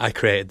 I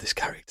created this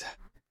character.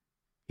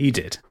 He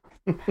did.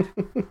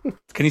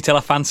 Can you tell I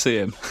fancy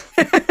him?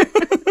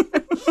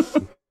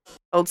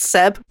 Old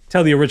Seb.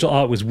 Tell the original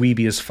art was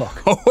weeby as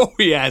fuck. Oh,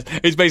 yeah.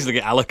 It's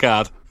basically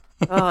Alucard.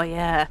 Oh,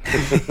 yeah.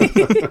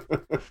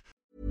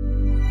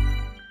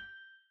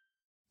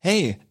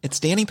 Hey, it's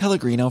Danny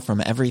Pellegrino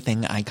from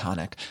Everything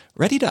Iconic.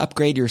 Ready to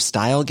upgrade your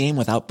style game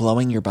without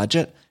blowing your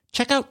budget?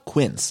 Check out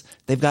Quince.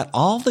 They've got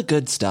all the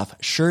good stuff,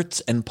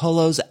 shirts and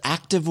polos,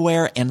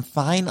 activewear, and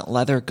fine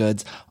leather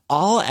goods,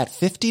 all at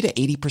 50 to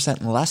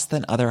 80% less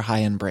than other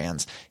high-end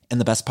brands. And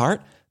the best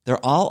part?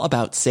 They're all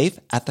about safe,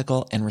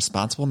 ethical, and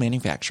responsible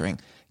manufacturing.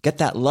 Get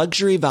that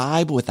luxury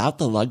vibe without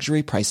the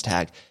luxury price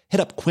tag. Hit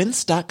up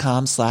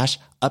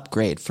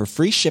quince.com/upgrade for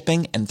free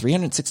shipping and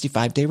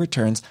 365-day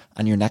returns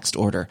on your next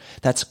order.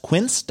 That's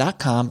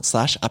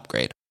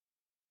quince.com/upgrade.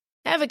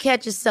 Ever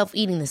catch yourself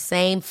eating the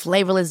same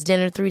flavorless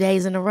dinner 3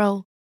 days in a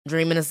row?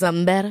 Dreaming of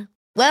something better?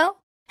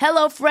 Well,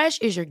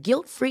 HelloFresh is your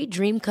guilt-free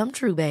dream come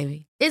true,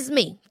 baby. It's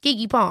me,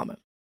 Keke Palmer.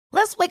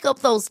 Let's wake up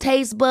those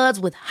taste buds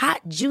with hot,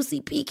 juicy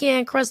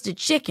pecan-crusted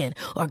chicken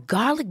or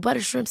garlic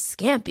butter shrimp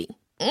scampi.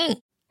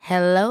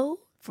 Hello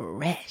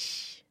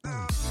Fresh.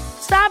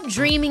 Stop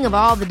dreaming of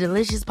all the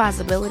delicious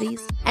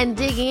possibilities and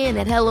dig in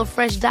at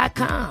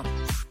HelloFresh.com.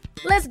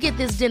 Let's get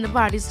this dinner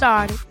party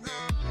started.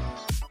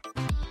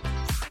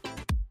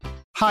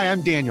 Hi,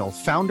 I'm Daniel,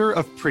 founder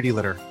of Pretty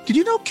Litter. Did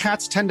you know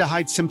cats tend to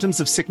hide symptoms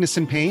of sickness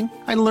and pain?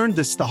 I learned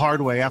this the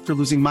hard way after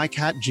losing my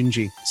cat,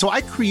 Gingy. So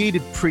I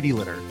created Pretty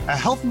Litter, a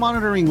health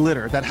monitoring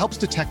litter that helps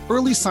detect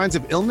early signs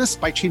of illness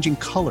by changing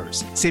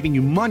colors, saving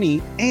you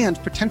money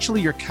and potentially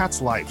your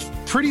cat's life.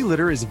 Pretty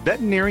Litter is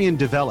veterinarian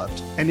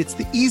developed, and it's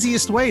the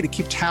easiest way to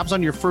keep tabs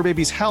on your fur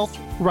baby's health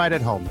right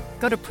at home.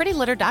 Go to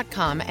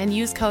prettylitter.com and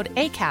use code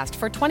ACAST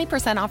for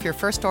 20% off your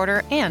first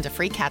order and a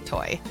free cat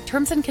toy.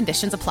 Terms and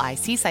conditions apply.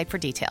 See site for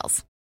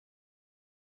details.